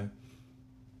motherfucker, man.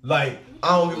 Like I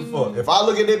don't give a fuck. If I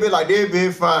look at that bitch like that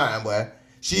bitch fine, boy,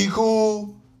 she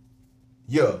cool.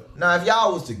 Yeah. Now if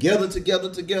y'all was together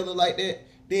like that,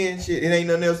 then shit, it ain't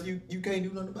nothing else. You can't do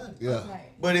nothing about it. Yeah.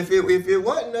 Right. But if it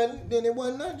wasn't nothing, then it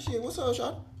wasn't nothing. Shit, what's up,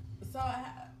 Sean? So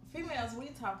females, we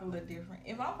talk a little different.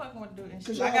 If I'm fucking with a dude and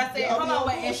Cause shit, like I said, y'all hold be on, on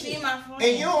wait, and bullshit. she my friend.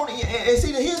 And you don't and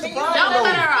see here's the Don't problem. Don't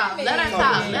let cut her her off. Let her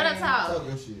talk. Let her Talk talk.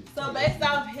 your shit. So based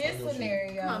off his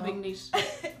scenario, Come on, Big Niche.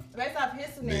 based off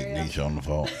his scenario, on the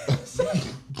phone.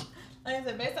 like I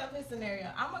said, based off his scenario,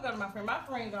 I'm gonna go to my friend. My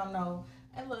friend gonna know.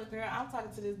 Hey, look, girl, I'm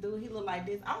talking to this dude. He look like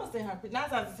this. I'm gonna send her. 9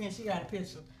 times out of 10, she got a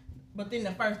picture. But then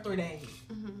the first 3 days,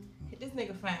 this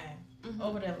nigga fine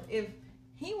or whatever. If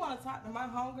he want to talk to my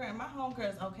homegirl and my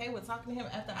homegirl is okay with talking to him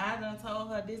after I done told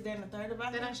her this, that, and the third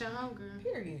about Then him, that's your homegirl.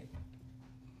 period.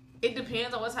 It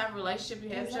depends on what type of relationship you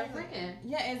have with your Exactly. friend.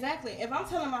 Yeah, exactly. If I'm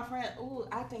telling my friend, ooh,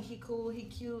 I think he cool, he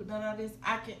cute, this,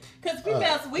 I can. Because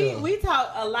females, we talk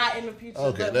a lot in the future.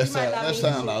 Okay, but that we might not mean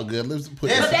sound shit. all good. Let's put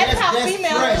That's- But that's how that's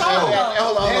females fresh, talk, though. though.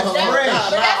 Hold on. That's fresh. But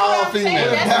Not that's all what I'm saying.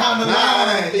 females. That's Down the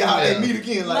line, Females. y'all they meet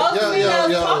again like Most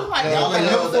females talk like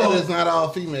that. That is not all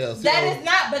females. That is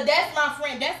not, but that's my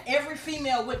friend. That's every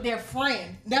female with their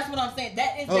friend. That's what I'm saying.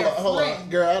 That is their Hold friend. on,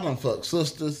 girl. I done fuck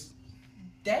sisters.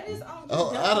 That is Oh,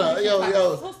 that's I done, what yo, it's yo,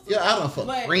 like, sister. yeah, I done fuck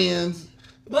But- friends.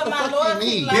 But What the my fuck you loyalty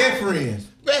mean? lies. They're friends.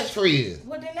 Best friends.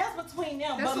 Well, then that's between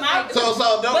them. That's But what my they- So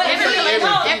don't But say every- every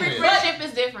no, Every female. friendship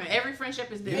is different. Every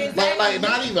friendship is different. Exactly. Like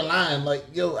not even lying. Like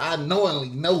yo, I knowingly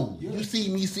know. You see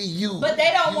me, see you. But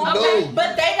they don't You want know. that.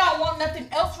 But they don't want nothing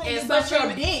else from you It's but so your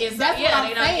true. dick. It's- That's yeah, what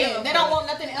they I'm don't give saying. a They don't fuck. want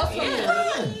nothing else from you.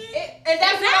 Yeah. And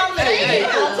that's what I'm saying. hey,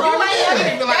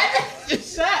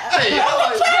 Shut up. Hey,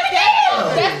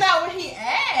 That's not what he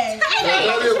asked.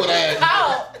 That is what I asked.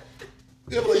 Oh.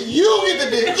 You get the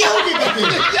dick. You get the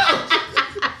dick.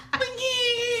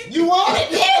 You want it?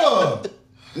 Yeah.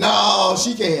 No,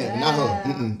 she can't. Not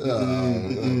her.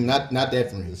 Not that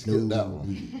friend. Skip that one.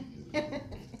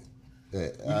 We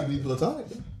can be platonic.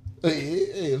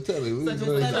 Hey, I'm telling you. So just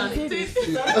let them titties.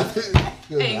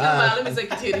 Hey, goodbye. Let me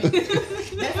take a titty.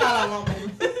 That's all I want,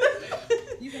 baby.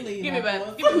 You can leave. Give me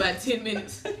about 10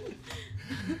 minutes.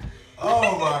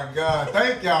 Oh my God.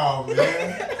 Thank y'all,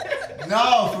 man.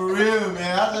 No, for real,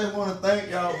 man. I just want to thank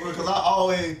y'all, bro, because I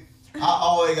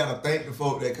always gotta thank the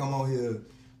folk that come on here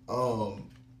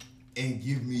and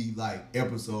give me like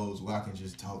episodes where I can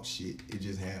just talk shit and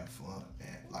just have fun,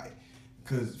 man. Like,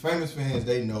 cause famous fans,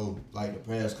 they know like the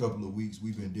past couple of weeks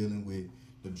we've been dealing with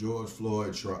the George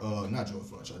Floyd trial, not George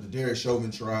Floyd trial, the Derek Chauvin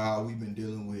trial. We've been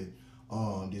dealing with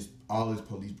all this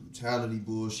police brutality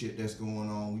bullshit that's going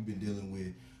on. We've been dealing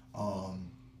with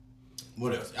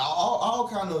what else? All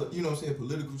kind of, you know what I'm saying,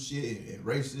 political shit and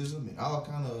racism and all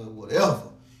kind of whatever.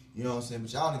 You know what I'm saying?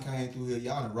 But y'all done came through here,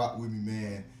 y'all done rock with me,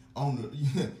 man, on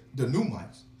the new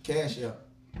mics. Cash App,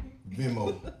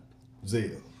 Venmo,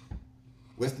 Zelle,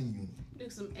 Western Union. Do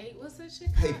some what's that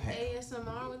shit PayPal. called?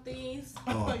 ASMR with these.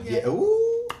 Yeah,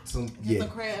 ooh, a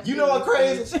crab You know what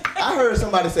crazy? I heard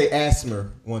somebody say asthma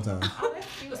one time. Oh, that's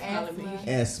cute. Probably me.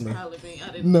 Asthma. Probably me.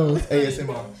 I didn't No, know. it's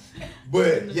ASMR.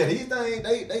 But yeah, these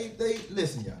things, they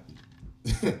listen, y'all.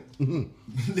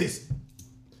 Listen.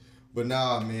 But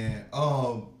nah, man.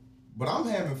 But I'm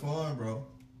having fun, bro.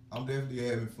 I'm definitely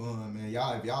having fun, man.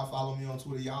 Y'all, if y'all follow me on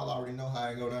Twitter, y'all already know how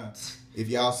it go down. If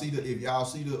y'all see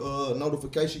the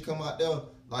notification come out there,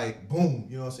 like boom,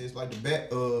 you know what I'm saying? It's like the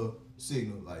bat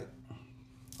signal, like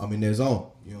I'm in their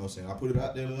zone. You know what I'm saying? I put it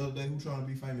out there the other day. Who trying to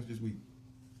be famous this week?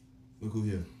 Look who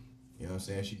here. You know what I'm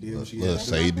saying? She did what she had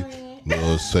to do.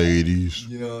 Mercedes.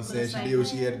 You know what I'm saying? She did what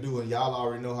she had to do, and y'all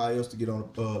already know how else to get on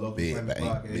the local Big famous bank,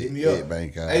 podcast. Hit big- me big up.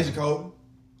 bank guy. Agent Cole,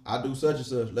 I do such and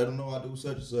such. Let them know I do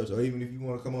such and such. Or even if you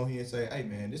want to come on here and say, hey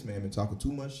man, this man been talking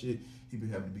too much shit. He been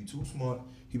having to be too smart.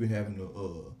 He been having to you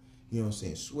know what I'm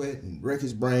saying, sweat and wreck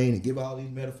his brain and give all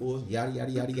these metaphors, yada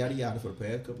yada yada yada yada for the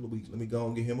past couple of weeks. Let me go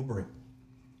and give him a break.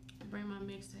 Bring my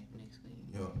mixtape next week.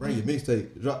 You know, bring your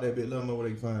mixtape, drop that bit, let them know where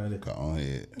they can find it. Go on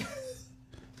ahead.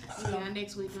 Yeah,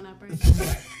 next week when I bring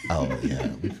Oh yeah,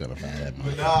 we finna find that But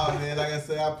money. nah, man, like I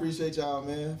said, I appreciate y'all,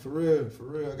 man. For real.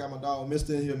 I got my dog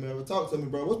Mister in here, man. Talk to me,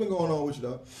 bro. What's been going on with you,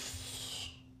 dog?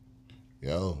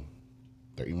 Yo,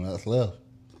 3 months left.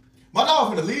 My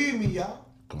dog finna leave me, y'all.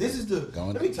 Come This on. is the. Go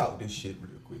on. Let me talk this shit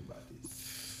real quick about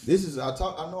this. This is I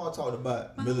know I talked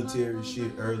about military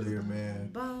shit earlier, man.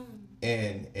 boom.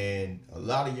 And a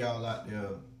lot of y'all out there,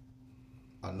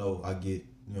 I know I get.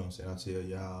 You know what I'm saying? I tell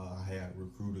y'all, I have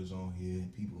recruiters on here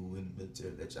and people in the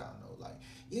military that y'all know, like,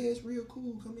 yeah, it's real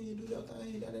cool. Come in, do your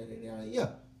thing, yeah.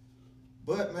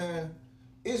 But man,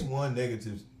 it's one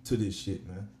negative to this shit,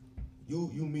 man. You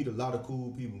meet a lot of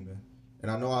cool people, man.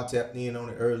 And I know I tapped in on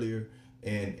it earlier,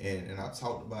 and I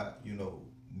talked about, you know,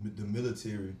 the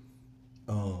military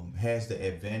has the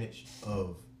advantage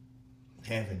of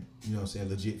having, you know what I'm saying,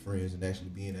 legit friends and actually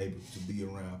being able to be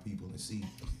around people and see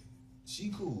she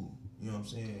cool. You know what I'm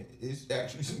saying? It's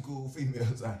actually some cool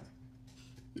females out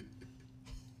here.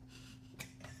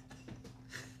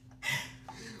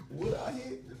 Would I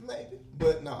hit? Maybe.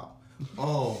 But nah.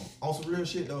 On some real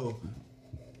shit though,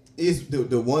 it's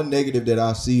the one negative that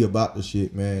I see about the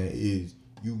shit, man, is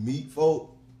you meet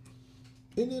folk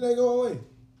and then they go away. You know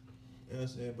what I'm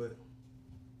saying? But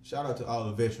shout out to all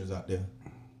the veterans out there.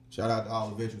 Shout out to all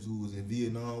the veterans who was in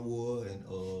Vietnam War and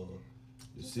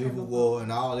the Civil War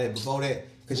and all that before that.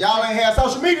 Cause y'all ain't have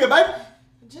social media, baby.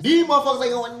 These motherfuckers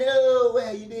ain't going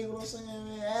nowhere. You dig what I'm saying,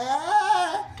 man?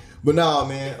 Ah. But nah,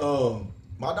 man.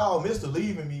 My dog Mister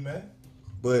leaving me, man.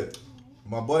 But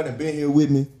my boy done been here with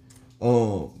me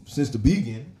since the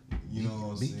beginning. You know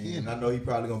what I'm saying? And I know he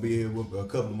probably gonna be here with a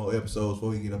couple more episodes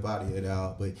before he get up out of here,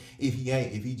 dog. But if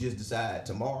he just decide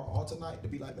tomorrow or tonight to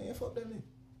be like, man, fuck that nigga.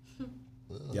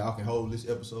 Y'all can hold this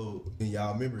episode in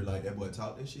y'all memory like that boy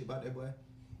talked that shit about that boy.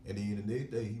 And then the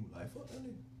next day he was like, fuck that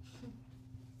nigga.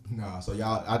 Nah, so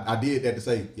y'all, I did that to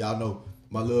say, y'all know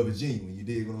my love is genuine. You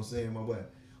dig what I'm saying, my boy?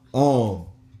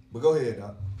 But go ahead,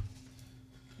 dog.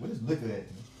 What is liquor at?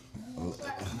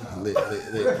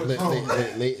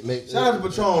 Shout out to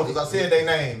Patron, because I said their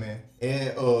name, man.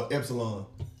 And Epsilon.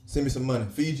 Send me some money.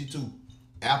 Fiji too.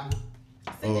 Apple.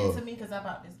 Send it to me because I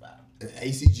bought this bottle.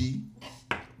 ACG.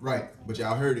 Right. But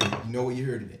y'all heard it. You know where you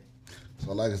heard it at.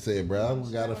 So like I said, bro, I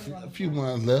only got a few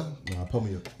months left. Nah, pull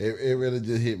me up. It really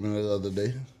just hit me the other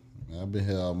day. I've been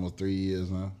here almost 3 years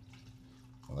now.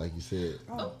 Like you said.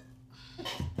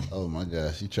 Oh my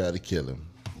gosh, she tried to kill him.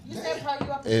 You said pull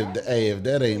you up If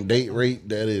that ain't date rape,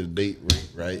 that is date rape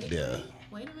right there.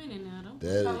 Wait a minute now, don't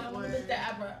That I'm is, gonna lift the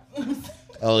eyebrow.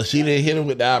 oh, she didn't hit him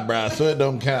with the eyebrow, so it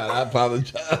don't count. I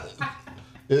apologize.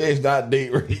 It's not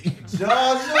date rape.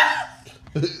 Georgia.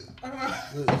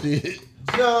 She-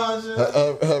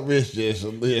 Georgia. her wrist just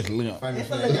limp. Famous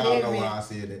fan, y'all know why I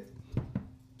said that.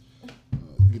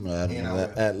 You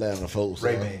know, Atlanta folks.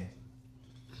 Ray Man.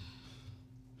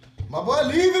 My boy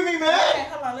leaving me, man. Hey,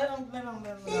 hold on, let him.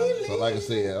 So like I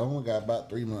said, I only got about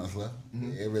 3 months left.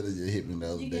 It really just hit me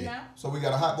the other You day. get out? So we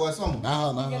got a hot boy summer.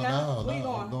 No, You get out? Where you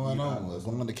I'm going? going on.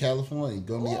 I'm going to California.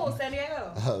 Going to Ooh, San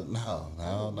Diego. no.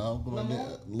 I'm going to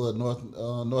a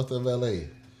little north of LA.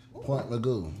 Point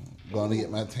Magoo. Going to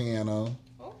get my tan on.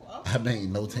 Oh, I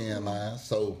mean, no tan lines,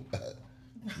 so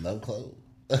no clothes.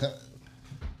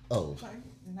 Oh, okay.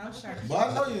 No shirt. But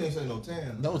I know you ain't say no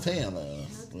tan. no tan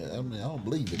lines. Well, I mean, I don't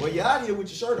believe it. But you out here with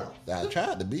your shirt off I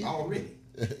tried to be. already.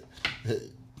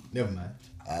 Never mind.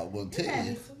 I will You tell had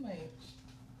you. me too much.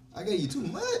 I gave you too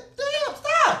much. Damn,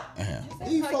 stop. Uh-huh.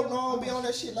 These folk don't be on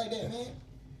that shit like that, man.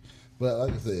 But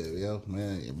like I said,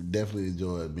 man, definitely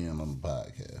enjoyed being on the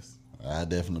podcast. I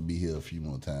definitely be here a few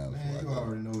more times. Man, you before I go.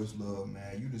 already know it's love,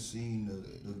 man. You done seen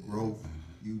the growth.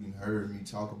 You done heard me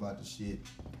talk about the shit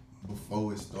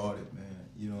before it started, man.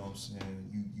 You know what I'm saying?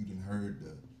 You done heard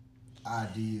the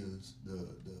ideas, the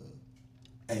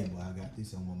hey, boy, I got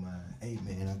this on my mind. Hey,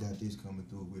 man, I got this coming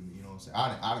through with me. You know what I'm saying?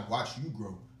 I done watched you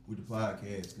grow with the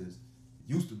podcast because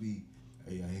it used to be,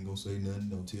 hey, I ain't gonna say nothing.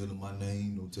 Don't tell them my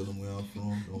name. Don't tell them where I'm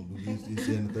from. Don't do this,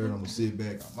 and the third. I'm gonna sit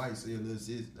back. I might say a little this,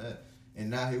 that. And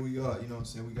now here we are. You know what I'm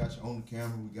saying? We got you on the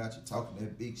camera. We got you talking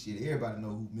that big shit. Everybody know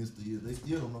who Mr. is. They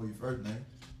still don't know your first name.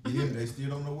 You hear me? They still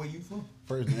don't know where you from.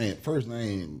 First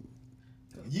name.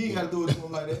 You ain't gotta do it to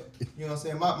him like that. You know what I'm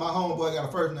saying? My homeboy got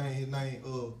a first name. His name,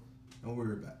 don't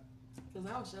worry about it. Cause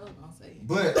I was sure gonna say it.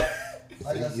 But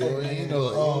like I You ain't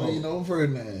know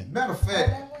first name. matter of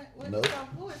fact, Nope.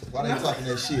 why they talking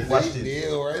that shit? Watch this.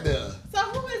 Deal right there. So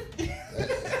who is?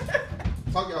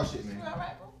 Talk y'all shit, man. You all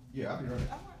right, bro? Yeah, I'll be right.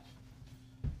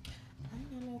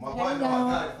 My Hey, wife know I y'all.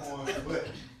 got it for him, but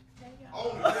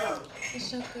on the camera,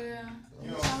 It's your girl.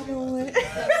 you know. Y'all doing?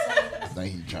 I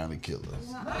think he trying to kill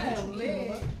us.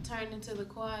 Turned into the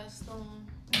quiet storm.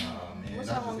 Nah, man, What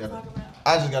y'all want to talk about?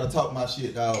 I just gotta talk my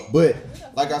shit, dog. But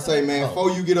like I say, man,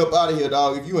 before you get up out of here,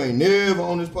 dog, if you ain't never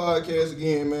on this podcast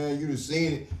again, man, you just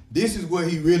seen it. This is what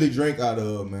he really drink out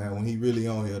of, man. When he really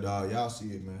on here, dog, y'all see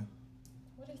it, man.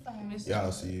 What is that?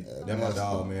 Y'all see it. That my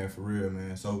dog, man, for real,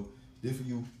 man. So this for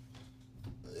you.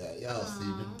 Y'all see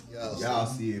it. Y'all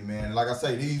see it, man. Like I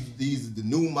say, these are the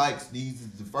new mics. These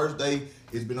is the first day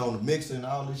it's been on the mixer and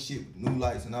all this shit, with new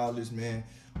lights and all this, man.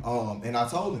 And I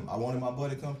told him I wanted my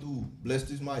buddy to come through, bless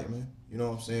this mic, man. You know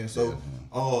what I'm saying? So,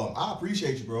 I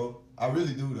appreciate you, bro. I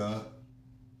really do, dog.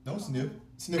 Don't sniff.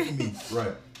 Sniff for me,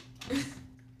 right?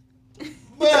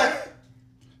 But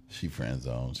She friend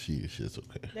zone. Shit's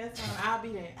okay. That's fine. I'll be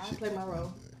there. I'll play my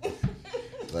role.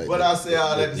 Like But I say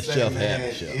all that to the say, chef man,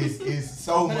 had the chef. it's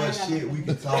so much shit we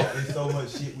can talk. It's so much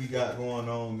shit we got going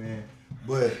on, man.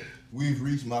 But we've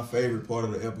reached my favorite part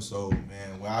of the episode,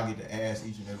 man, where I get to ask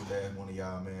each and every last one of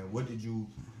y'all, man, what did you?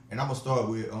 And I'm gonna start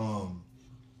with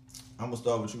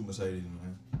you, Mercedes,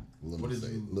 man. What did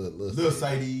you? Lil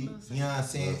Sadie, you know what I'm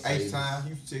saying? Lil Sadie. H-Time,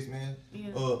 Houston 6, man.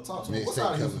 Yeah. Talk to me. Next What side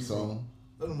of coming Houston you from? soon.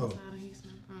 Let them know. Out of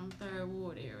Houston from Third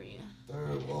Ward area.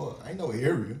 Third ward. Ain't no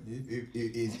area.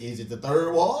 Is it the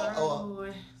third ward? Third Or,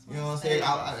 Ward. you know what I'm saying?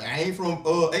 I ain't from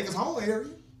Acres Home area.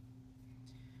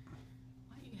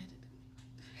 Why you got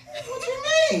to do What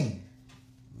you mean?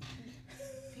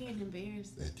 being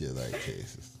embarrassed? That's just like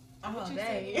Texas. Oh, What you that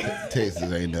say? is.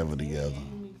 Texas ain't never together.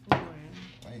 I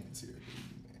ain't material,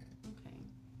 man. Okay.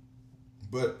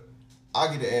 But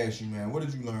I get to ask you, man, what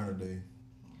did you learn today?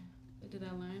 What did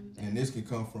I learn today? And this can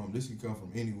come from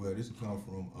anywhere. This can come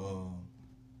from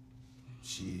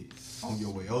shit on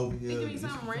your way over here. It could be This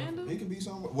something random. It can be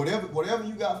something, whatever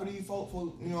you got for these folks.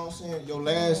 For, you know what I'm saying? Your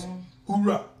last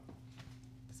hoorah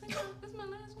This my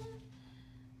last one?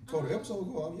 before the episode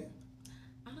go off, yeah.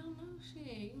 I don't know, shit.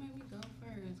 You made me go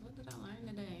first. What did I learn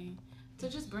today? To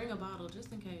just bring a bottle,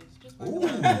 just in case. Just bring a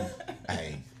Ooh, bottle.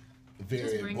 Hey, Just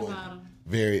very bring a important. bottle.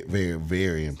 Very, very,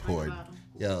 very Just bring a important. bottle.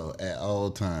 Yo, at all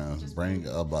times, Just bring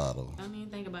a bottle. Don't even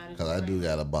think about it. Cause Just I bring do it.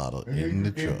 got a bottle in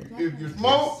the truck. if you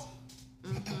smoke,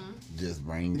 Just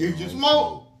bring. if your you own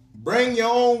smoke, bring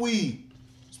your own weed,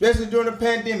 especially during the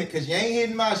pandemic, cause you ain't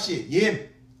hitting my shit. You hear me?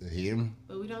 smoke. Hear me?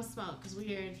 But we don't smoke because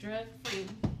we are drug free.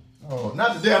 Oh,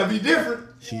 not that that'll be different.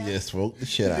 She just smoked the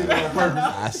shit She out did of that on her.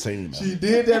 purpose. I seen her. She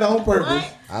did that on purpose.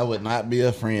 What? I would not be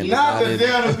a friend. if Not I that didn't-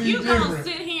 that'll be You gonna different.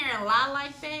 sit here and lie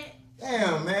like that?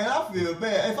 Damn, man, I feel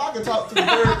bad. If I could talk to the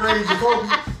third grade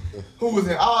Jacoby, who was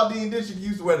in Aldine District,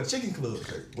 used to wear the chicken club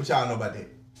shirt. What y'all know about that?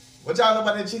 What y'all know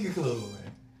about that chicken club,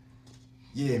 man?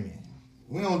 Yeah, man.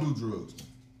 We don't do drugs.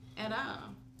 At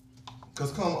all.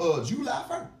 Cause come July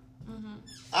 1st,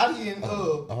 out here in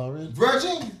Already?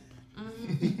 Virginia,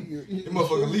 You- that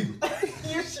motherfucker legal.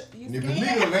 You And if it's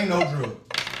legal, it ain't no drug.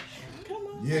 Come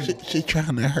on. Yeah. She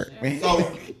trying to hurt me.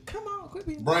 So Come on. Quit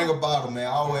being. bring a bottle, man.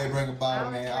 Always bring a bottle,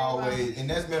 Always man. bring a Always, and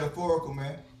that's metaphorical,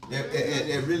 man.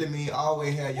 That really mean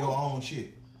always have your own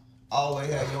shit. Always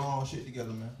have your own shit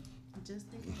together, man. Just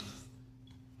in case.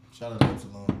 Shout out to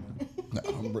Salon, man.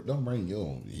 No, don't bring your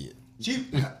own shit.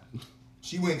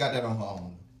 She went and got that on her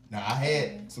own. Now I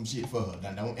had some shit for her.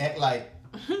 Now don't act like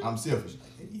I'm selfish.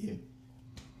 Like, yeah.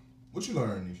 What you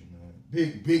learned, Nisha, man?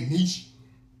 Big niche.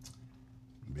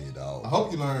 Big dog. I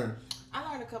hope you learned. I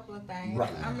learned a couple of things.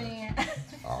 Right. I mean,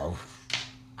 Oh.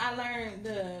 I learned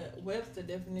the Webster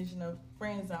definition of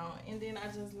friend zone, and then I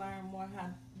just learned more how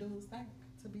dudes think.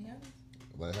 To be honest,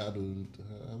 Like how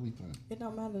we think? it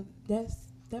don't matter.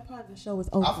 That part of the show is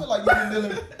over. I feel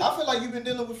like you've been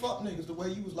dealing with fuck niggas the way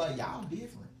you was like, y'all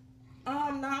different. No,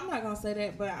 I'm not gonna say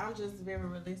that, but I'm just very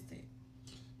realistic.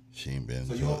 She ain't been.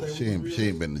 So to you don't Georgia. think we She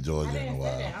ain't been to I Georgia in a didn't say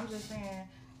while. that. I'm just saying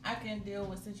I can deal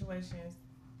with situations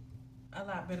a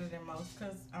lot better than most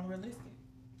because I'm realistic.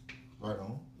 Right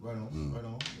on.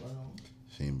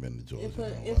 She ain't been to Georgia.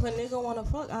 If a nigga wanna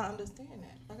fuck, I understand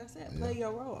that. Like I said, play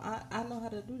your role. I know how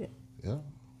to do that. Yeah.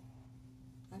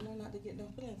 I know not to get them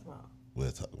feelings wrong.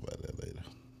 We'll talk about that later.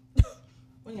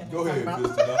 We ain't Go gonna ahead, talk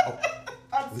Mr. about-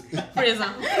 Dog. Friend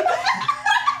zone.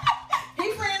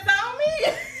 He friends on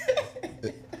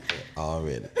me.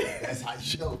 Already. That's how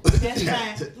you know. That's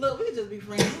fine. Look, we can just be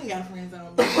friends. We ain't got friends on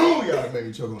me. Oh, y'all make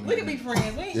me choke on We that. can be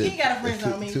friends. He ain't got a friends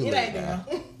on me. Too It late ain't now.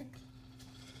 them.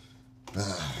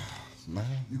 Man.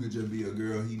 You could just be a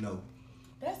girl he know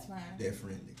That's fine. that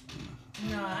friendly.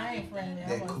 No, I ain't friendly. I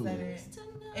That won't cool. say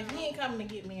that. If he ain't coming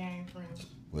to get me, I ain't friendly.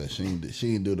 Well, she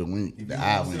ain't do the wink, If the you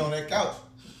eye want to sit on wink. that couch,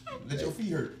 let your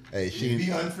feet hurt. Hey, You she. be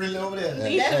unfriendly over there.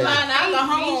 Hey, That's hey, fine. I go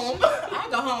home. I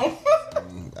go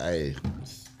home. Hey,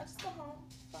 I just go home.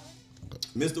 Fine.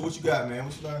 Mister, what you got, man?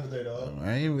 What you learned today, dog?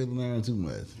 I ain't really learned too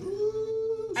much,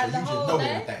 Ooh, so At you the just whole know day?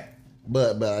 everything.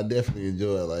 but I definitely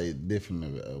enjoy like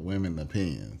different women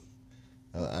opinions.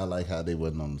 I like how they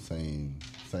wasn't on the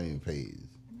same page.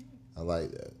 I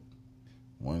like that.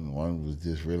 One was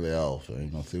just really off. I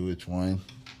ain't gonna say which one.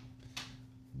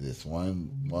 This one,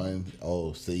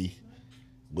 see,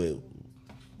 but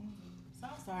So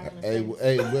I'm sorry.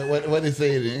 hey, what they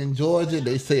say in Georgia?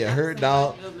 They say a hurt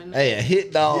dog. Hey, a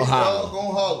hit dog Hit holler. dog gonna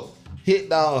holler. Hit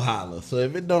dog holler. So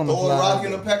if it don't Throw a rock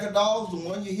in a apply, pack of dogs, the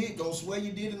one you hit gonna swear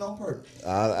you did it on purpose.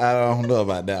 I don't know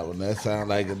about that one. That sounds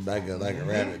like a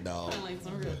rabbit dog. Sound like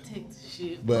some real Texas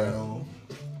shit. But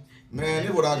Man,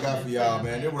 this what I got for y'all,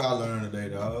 man. This what I learned today,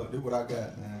 dog. This what I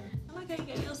got, man. I like how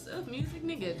you got yourself music,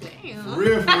 nigga. Damn. For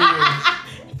real.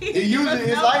 It usually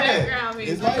it's No like that. background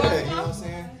music. It's like that, you know what I'm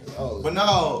saying? oh, But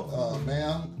no,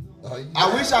 man,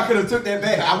 I wish I could have took that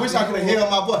back. I wish I could have held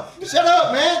my butt. Shut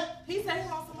up, man. He said he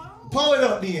wants some more. Pull it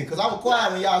up then, cause I was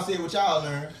quiet when y'all said what y'all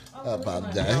learned. I Oh,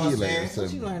 apologize. You know He what I'm like saying? what you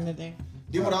something. learned today?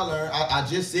 Did what I learned. I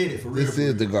just said it for real. This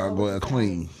is the gargoyle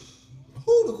queen.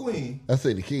 Who the queen? I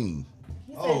say the king.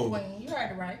 He said Oh. queen. You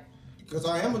heard it right. Cause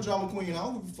I am a drama queen. I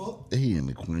don't give a fuck. He ain't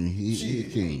the queen. He the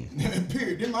Shit. king.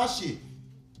 Period. This my shit.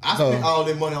 I spent all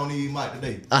that money on these mic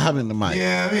today. I have in the mic.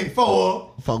 Yeah, I mean,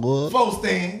 four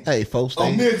stand, Hey, folks,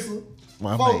 a mixer,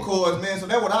 My 4 mate. chords, man. So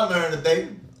that's what I learned today.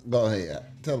 Go ahead.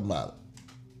 Tell them about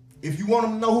it. If you want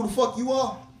them to know who the fuck you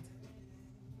are,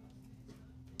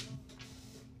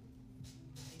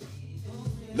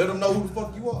 let them know who the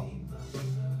fuck you are.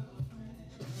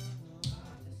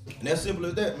 And that's simple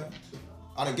as that, man.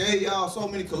 I done gave y'all so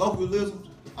many colloquialisms.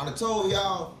 I done told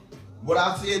y'all what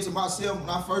I said to myself when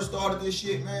I first started this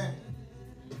shit, man.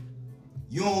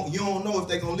 You don't know if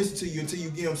they gonna listen to you until you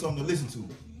give them something to listen to.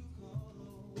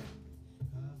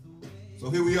 So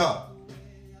here we are.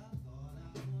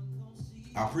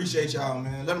 I appreciate y'all,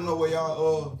 man. Let them know where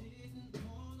y'all,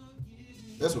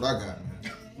 that's what I got,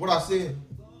 man. What I said.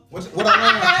 What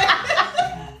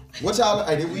I learned. What y'all,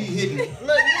 hey, did we hitting? Look,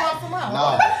 you want some more?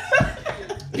 Nah.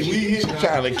 Did we hitting?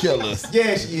 Trying to kill us.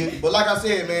 Yeah, she is. But like I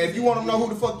said, man, if you want to know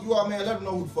who the fuck you are, man, let them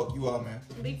know who the fuck you are, man.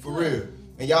 Big For fuck. real.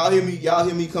 And y'all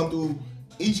hear me come through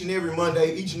each and every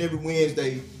Monday, each and every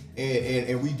Wednesday.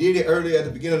 And we did it earlier at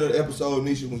the beginning of the episode,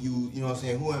 Nisha, when you know what I'm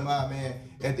saying, who am I, man?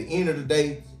 At the end of the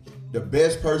day, the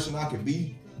best person I can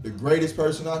be, the greatest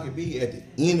person I can be, at the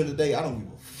end of the day, I don't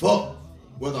give a fuck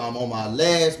whether I'm on my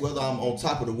last, whether I'm on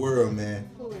top of the world, man.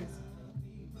 Who is?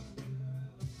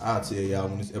 I'll tell y'all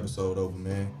when this episode over,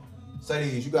 man.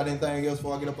 Sadie, you got anything else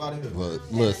before I get up out of here?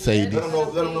 Look, Sadie. Let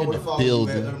them know where to follow you, man.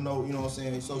 building. Let them know, you know what I'm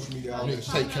saying, social media, all that Take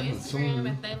shit. Follow me on coming Instagram soon.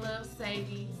 if they love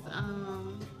Sadie's.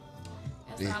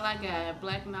 That's Yeah. all I got.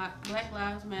 Black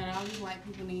Lives Matter. All these white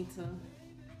people need to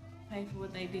pay for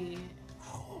what they did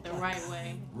the right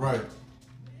way. Right.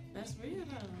 That's real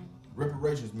though.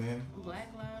 Reparations, man. Black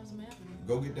Lives Matter.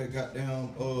 Go get that goddamn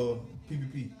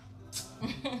PPP.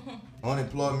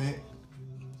 Unemployment.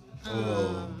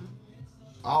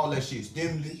 All that shit.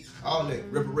 Stimulus. All that.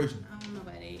 Reparations. I don't know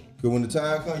about that. Cause when the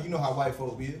time comes, you know how white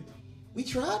folk be. We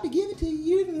tried to give it to you.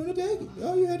 You didn't want to take it.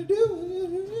 All you had to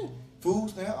do. Food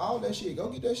stamp. All that shit. Go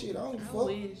get that shit. I don't give a I fuck.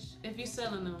 wish. If you're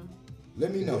selling them,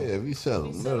 Let me know. Yeah, if you sell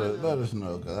them, let us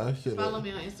know. Cause I should follow have.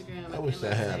 me on Instagram. I at wish They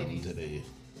I Love had them Sadie's. today.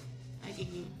 I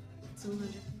give you 200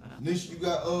 for 5. Nish, you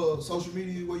got social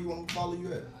media where you want to follow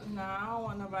you at? Nah, I don't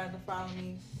want nobody to follow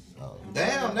me.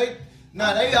 Damn,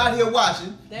 they out here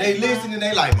watching. That's They fine. listening.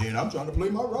 They like, man, I'm trying to play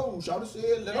my role. Shawty said,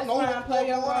 let them That's know fine, what's play going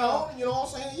your role. on. You know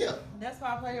what I'm saying? Yeah. That's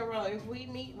why I play your role. If we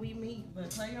meet, we meet. But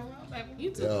play your role, baby.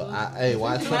 You too. Yo, cool. hey,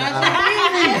 watch for the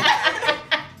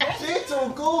She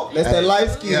too cool. That's that light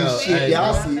skin Yo, shit. hey,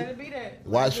 Y'all Let see. it be that.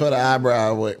 watch for the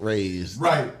eyebrow raised.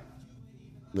 Right.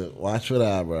 Look, watch for the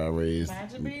eyebrow raised.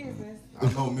 Mind your business.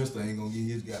 I know Mister ain't gonna get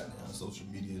his goddamn social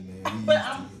media, man. We used to it, But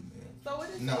man. So what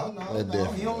is it? No. That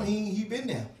different. He been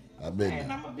there. I bet.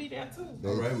 And I'm gonna be there too.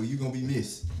 All right, well, you gonna be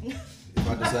missed. If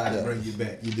I decide to bring you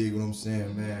back, you dig what I'm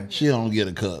saying, man. She don't get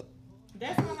a cup.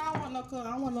 That's when I don't want no cup.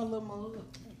 I want no little mug.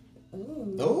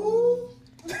 Ooh.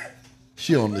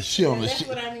 She on the That's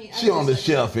what I mean. she on the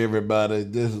shelf. Everybody,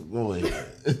 this go ahead.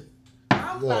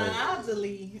 I'm fine. I'll just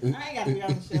leave. I ain't gotta be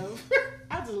on the shelf.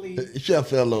 I'll just leave. Shelf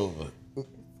fell over.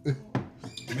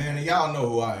 Man, and y'all know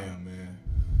who I am, man.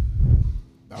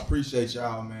 I appreciate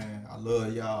y'all, man. I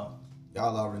love y'all.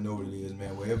 Y'all already know what it is,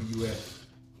 man. Wherever you at.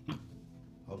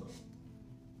 Hold up.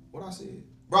 What I said?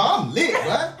 Bro, I'm lit,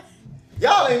 right?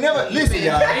 Y'all ain't never listen,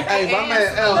 y'all. Hey, my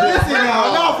man, Listen,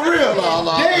 y'all. No, for real.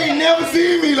 No. They ain't never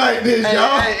seen me like this,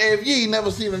 y'all. Hey, if you ain't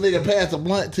never seen a nigga pass a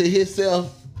blunt to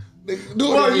himself, nigga, do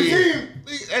Bro, it you again.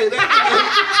 see? Hey,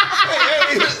 that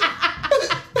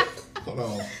Hold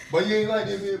on. But you ain't like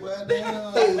this, bitch, boy.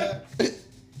 Damn.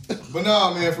 But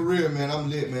nah, man, for real, man, I'm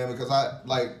lit, man, because I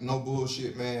like no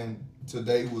bullshit, man.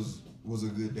 Today was a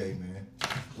good day, man.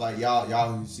 Like y'all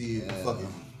can see it. Fucking,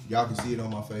 y'all can see it on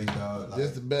my face, dog. Like,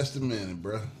 That's the best of minute,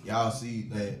 bro. y'all see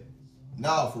that.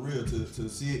 Nah, for real, to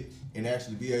sit and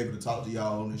actually be able to talk to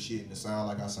y'all on this shit and to sound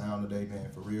like I sound today, man.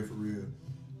 For real.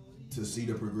 To see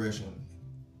the progression.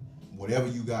 Whatever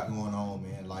you got going on,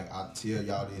 man. Like I tell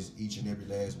y'all this each and every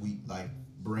last week. Like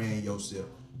brand yourself.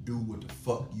 Do what the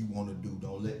fuck you want to do.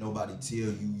 Don't let nobody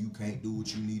tell you can't do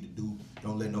what you need to do.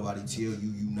 Don't let nobody tell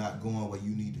you not going where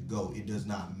you need to go. It does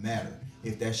not matter.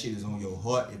 If that shit is on your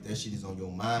heart, if that shit is on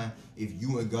your mind, if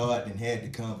you and God done had the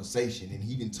conversation and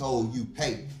he done told you,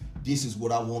 hey, this is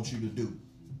what I want you to do.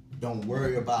 Don't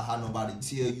worry about how nobody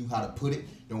tell you how to put it.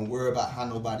 Don't worry about how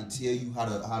nobody tell you how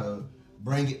to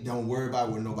bring it. Don't worry about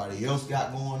what nobody else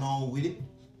got going on with it.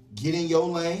 Get in your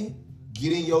lane.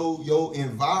 Get in your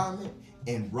environment.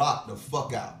 And rock the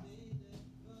fuck out.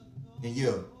 And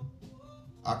yeah,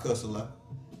 I cuss a lot.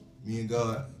 Me and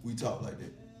God, we talk like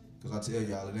that. Because I tell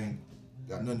y'all, it ain't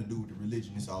got nothing to do with the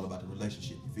religion. It's all about the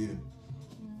relationship, you feel me?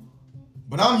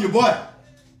 But I'm your boy,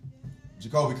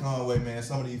 Jacoby Conway, man.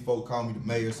 Some of these folk call me the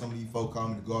mayor. Some of these folk call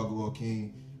me the Gargoyle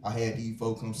King. I had these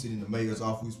folk come sit in the mayor's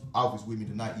office with me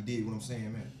tonight. You did what I'm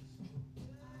saying, man?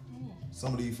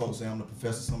 Some of these folks say I'm the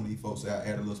professor. Some of these folks say I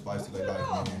add a little spice to their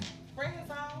life, man. Bring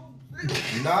it on.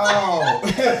 No.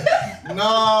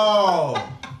 No.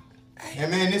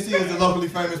 And man, this is the Locally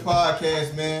Famous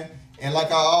Podcast, man. And like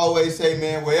I always say,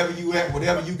 man, wherever you at,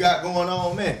 whatever you got going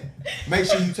on, man, make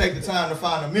sure you take the time to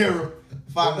find a mirror,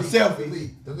 find a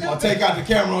selfie, or take out the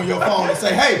camera on your phone and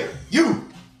say, hey, you,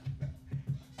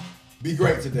 be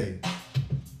great today.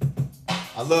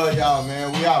 I love y'all,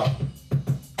 man. We out.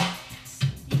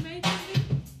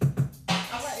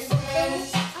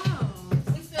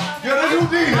 Yeah, that's who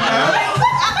did, man.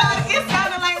 It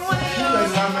sounded like one of those.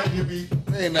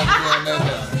 Ain't nothing going on.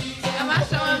 Am I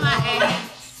showing my age?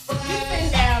 You sit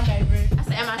down, baby. I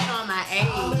said, am I showing my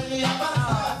age?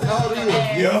 How old are you?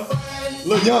 Yeah.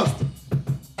 Little youngster.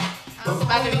 I'm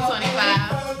about to be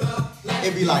 25.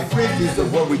 It be like 50 is the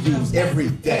word we use every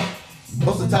day.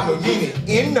 Most of the time we mean it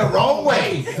in the wrong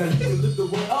way. Fuck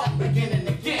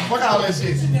all that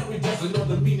shit.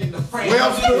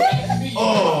 Webster?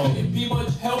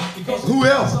 Who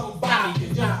else?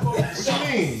 What you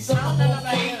mean?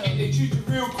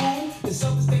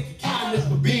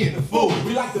 Being the fool. I need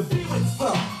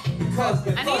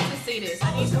to see this. I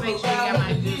need to make sure you got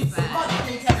my good side.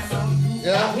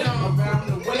 Yeah?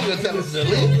 What are you gonna tell us to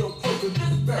leave? No.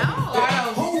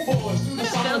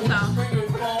 Still some.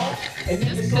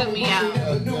 Just cut me out. Is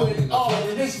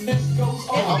we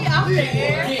off the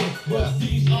air?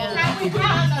 How we know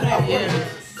that? Yeah.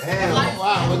 Damn.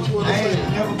 Wow, what you wanna I ain't say?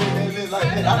 never been that lit like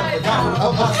that. I done forgot what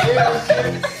I'm upstairs.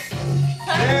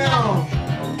 Damn.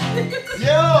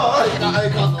 Yeah. I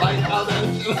ain't got the light out there.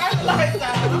 Turn the lights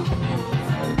out.